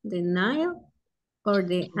 The Nile or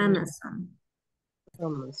the Amazon?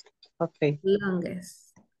 Okay.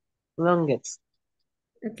 Longest. Longest.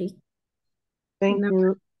 Okay. Thank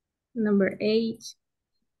you. Number 8.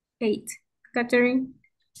 Catherine?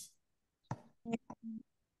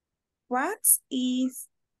 What is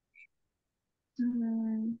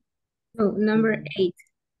number 8.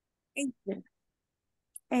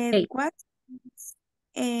 8. What is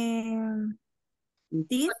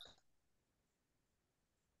deep?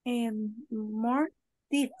 More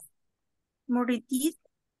deep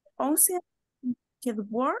ocean the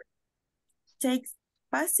world takes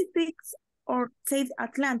Pacific or take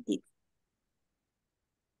Atlantic?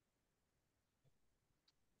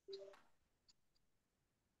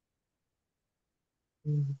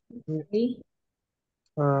 The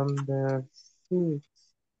 6.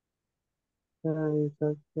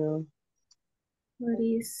 What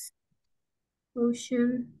is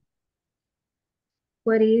ocean?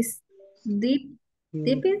 What is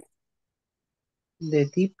deepest? The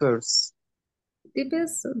deepers.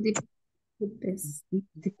 Deepest or deepest?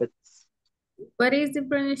 Deepest. What is the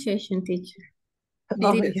pronunciation, teacher?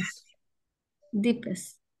 Oh, Deep- yeah.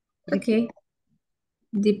 Deepest. Okay.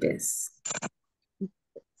 Deepest.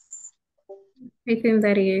 I think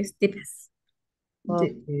that is deepest.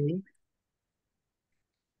 Okay.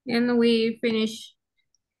 And we finish.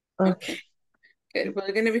 Okay. Good.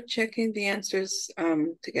 We're going to be checking the answers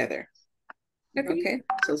together. Okay.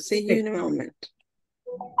 So see you in a moment.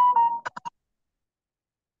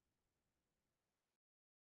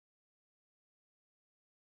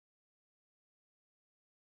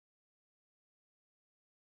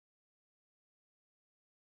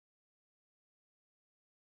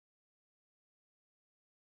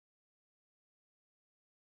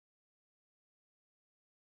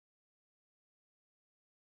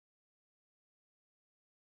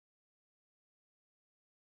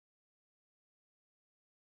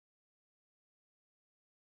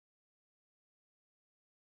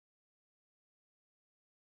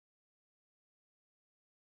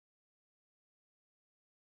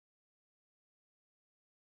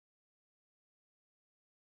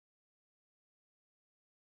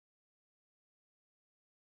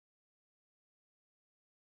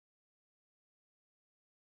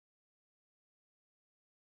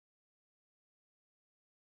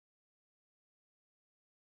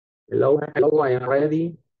 Hello, I am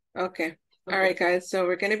ready. Okay. All right, guys. So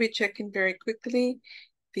we're going to be checking very quickly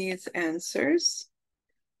these answers.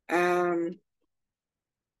 Okay,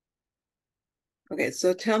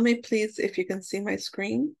 so tell me, please, if you can see my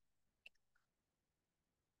screen.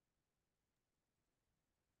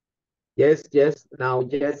 Yes, now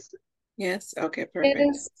yes. Yes, okay, perfect.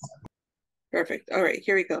 Yes. Perfect. All right,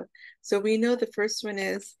 here we go. So we know the first one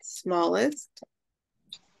is smallest.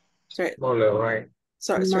 Sorry. Smaller, right?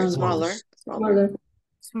 Sorry, smaller.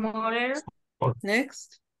 Smaller.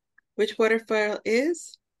 Next, which waterfall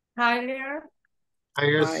is? Higher.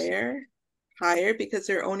 Higher, because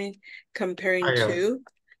they're only comparing two.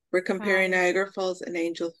 We're comparing Niagara Falls and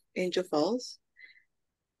Angel Falls.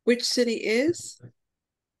 Which city is?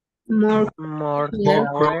 More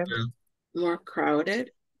crowded. More crowded.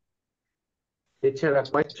 Teacher, a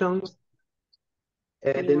question.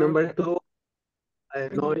 The number 2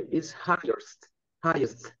 no, is highest.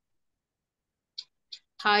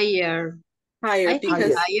 Higher. Higher, I think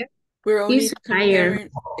because higher. we're only It's comparing,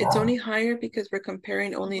 it's only higher because we're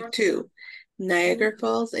comparing only two, Niagara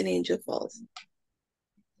Falls and Angel Falls.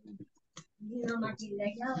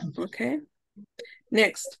 Okay.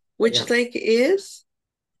 Next, which lake is?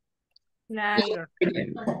 Larger.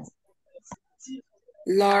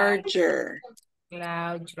 Larger.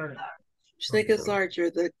 Larger. Which lake is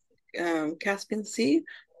larger, the Caspian Sea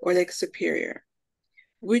or Lake Superior?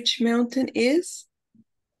 Which mountain is?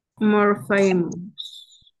 More famous.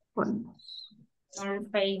 More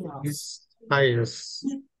famous. Highest.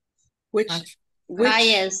 Which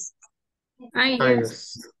Highest.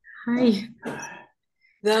 Highest.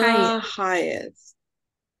 The highest.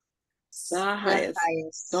 The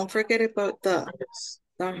highest. Don't forget about the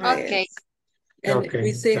highest. Okay. And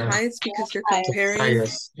we say highest because you're comparing.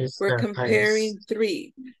 We're comparing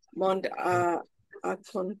three: Mount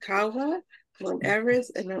Aconcagua, Mount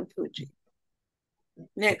Everest, and Mount Fuji.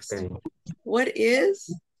 Next, what is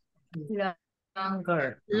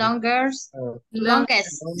Longest.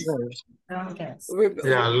 Longest.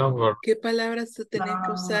 Yeah, longer. ¿Qué palabras se tienen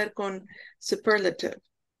que usar con superlative?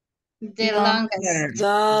 The longest.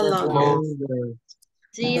 The longest.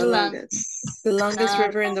 The longest. The longest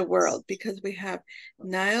river in the world, because we have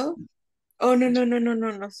Nile. Oh,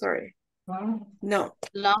 no, sorry. No.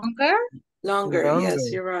 Longer. Yes,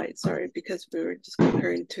 you're right. Sorry, because we were just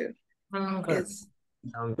comparing two. It's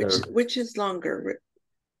which is longer?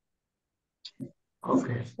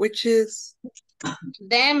 Okay. Which is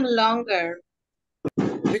Longer.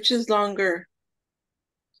 Which is longer?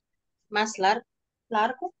 Más largo.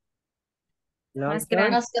 Más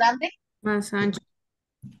grande. Más grande. Más ancho.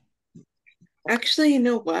 Actually, you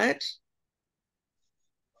know what?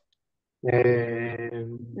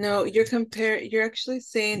 No, you're actually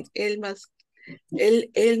saying el más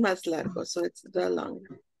largo, so it's the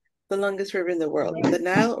longest river in the world, the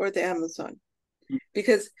Nile or the Amazon.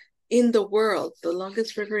 Because in the world, the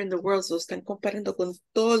longest river in the world, so están comparando con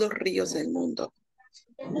todos los ríos del mundo.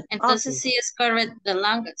 Entonces sí es correct, the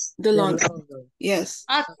longest. The longest, yes.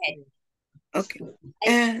 Okay.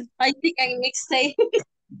 And I think I mixed it.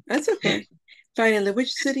 that's okay. Finally,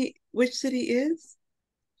 which city is?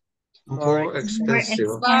 More expensive.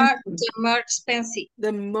 The more expensive.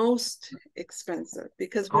 The most expensive,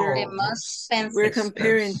 because The Oh, most expensive. we're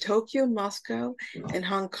comparing Tokyo, Moscow, and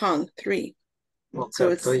Hong Kong, 3. So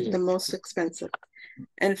okay, it's three. the most expensive.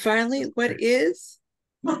 And finally, what is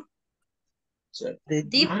The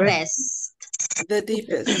Deepest. the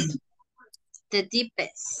deepest? The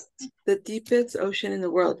deepest. The deepest ocean in the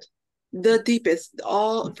world. The deepest,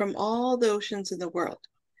 from all the oceans in the world.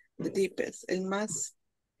 The deepest, el más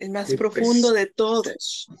profundo de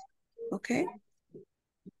todos. Okay.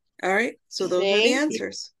 All right. So those are the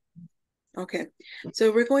answers. Okay.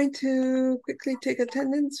 So we're going to quickly take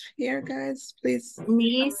attendance here, guys, please.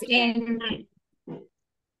 Miss,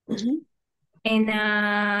 en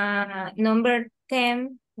number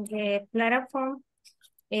 10, the platform,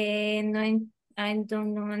 no, I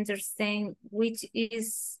don't understand which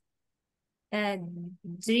is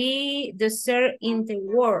the dessert in the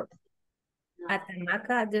world.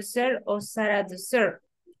 Atamaca dessert o Sara dessert.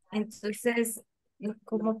 Entonces,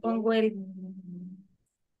 ¿cómo pongo el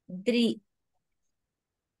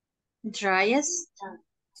Driest. Driest.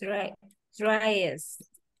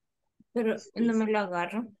 Pero no me lo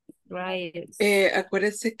agarro. Driest.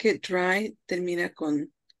 Acuérdese que dry termina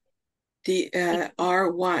con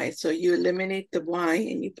RY. So you eliminate the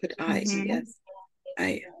Y and you put I. Yes.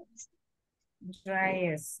 I.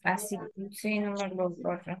 Driest. Así sí, no me lo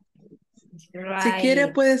agarro. Si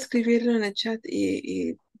quiere puede escribirlo en el chat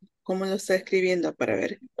y cómo lo está escribiendo para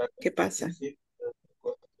ver qué pasa.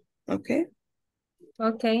 Okay.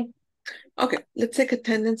 Okay. Okay, let's take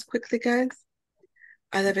attendance quickly, guys.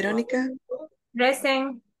 Ada Verónica.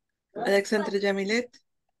 Present. Alexandra Yamilet.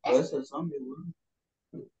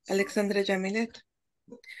 Alexandra Yamilet.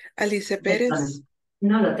 Alicia Pérez.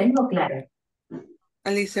 No lo tengo claro.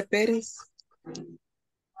 Alicia Pérez.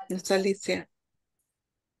 No está Alicia.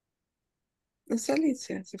 No está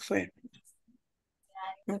Alicia, se fue.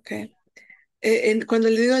 Ok. Cuando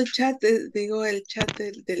le digo el chat, digo el chat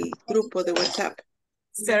del grupo de WhatsApp.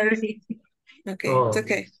 Sorry. Ok, it's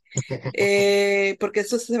okay. Porque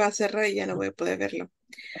eso se va a cerrar y ya no voy a poder verlo.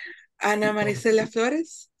 Ana Marisela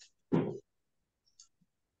Flores.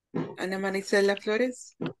 Ana Marisela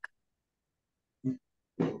Flores.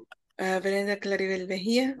 Brenda Claribel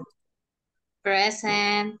Mejía.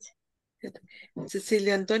 Present.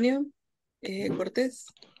 Cecilio Antonio Cortés.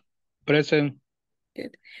 Present.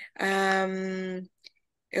 Good.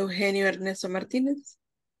 Eugenio Ernesto Martínez.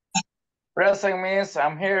 Present, miss.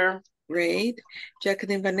 I'm here. Great.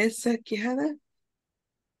 Jacqueline Vanessa Quijada.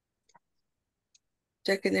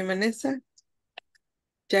 Jacqueline Vanessa.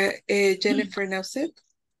 Jennifer Nauset.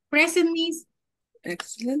 Present, Miss.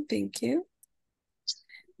 Excellent, thank you.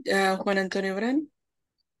 Juan Antonio Brán.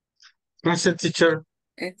 Present, teacher.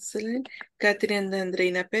 Excellent. Catherine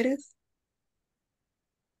Andreina Pérez.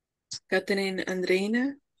 Catherine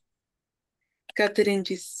Andreina. Catherine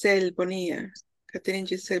Giselle Bonilla. Catherine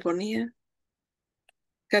Giselle Bonilla.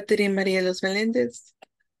 Catherine María Los Meléndez.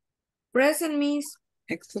 Present, Miss.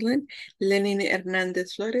 Excellent. Lenin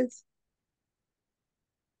Hernández Flores.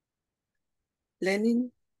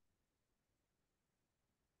 Lenin.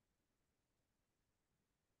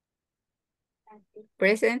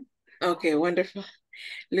 Present. Okay, wonderful.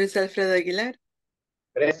 Luis Alfredo Aguilar.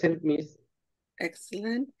 Present, Miss.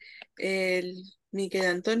 Excellent. Miguel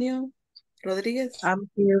Antonio Rodríguez. I'm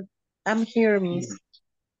here, Miss.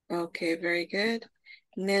 Okay, very good.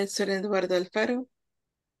 Nelson Eduardo Alfaro.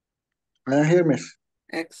 I'm here, miss.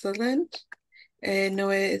 Excellent.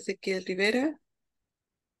 Noé Ezequiel Rivera.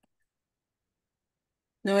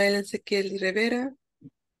 Noel Ezequiel Rivera.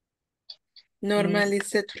 Norma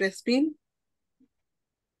Lisette Crespin.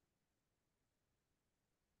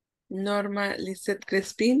 Norma Lisette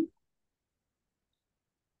Crespin.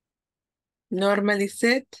 Norma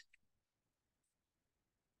Lisette.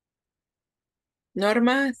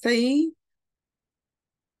 Norma, ¿está ahí?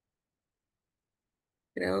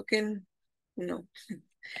 Creo que no.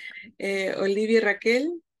 Olivia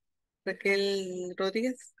Raquel. Raquel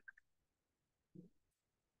Rodríguez.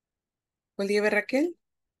 Olivia Raquel.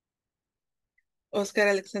 Oscar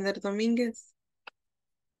Alexander Domínguez.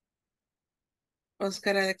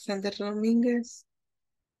 Oscar Alexander Domínguez.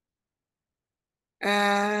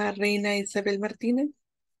 Reina Isabel Martínez.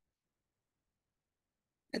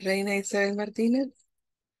 Reina Isabel Martínez.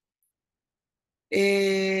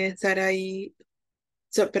 Zaira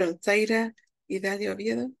Idalia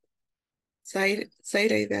Oviedo.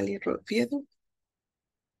 Zaira Idalia Oviedo.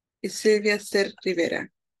 Y Silvia Ser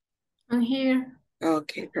Rivera. I'm here.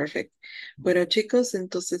 Ok, perfecto. Bueno, chicos,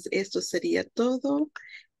 entonces esto sería todo.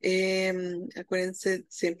 Acuérdense,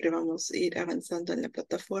 siempre vamos a ir avanzando en la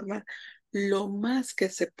plataforma lo más que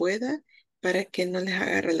se pueda para que no les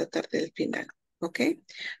agarre la tarde al final. Okay,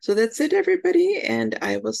 so that's it, everybody, and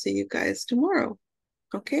I will see you guys tomorrow.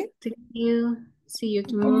 Okay, Thank you. See you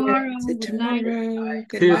tomorrow. see you tomorrow.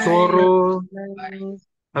 Good See you night. tomorrow.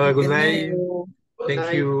 Have a good Good night. night.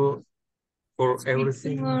 Thank you for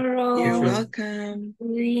everything. Tomorrow. You're Teacher. welcome.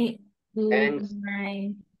 Good Thanks.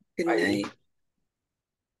 night. Good Bye. night.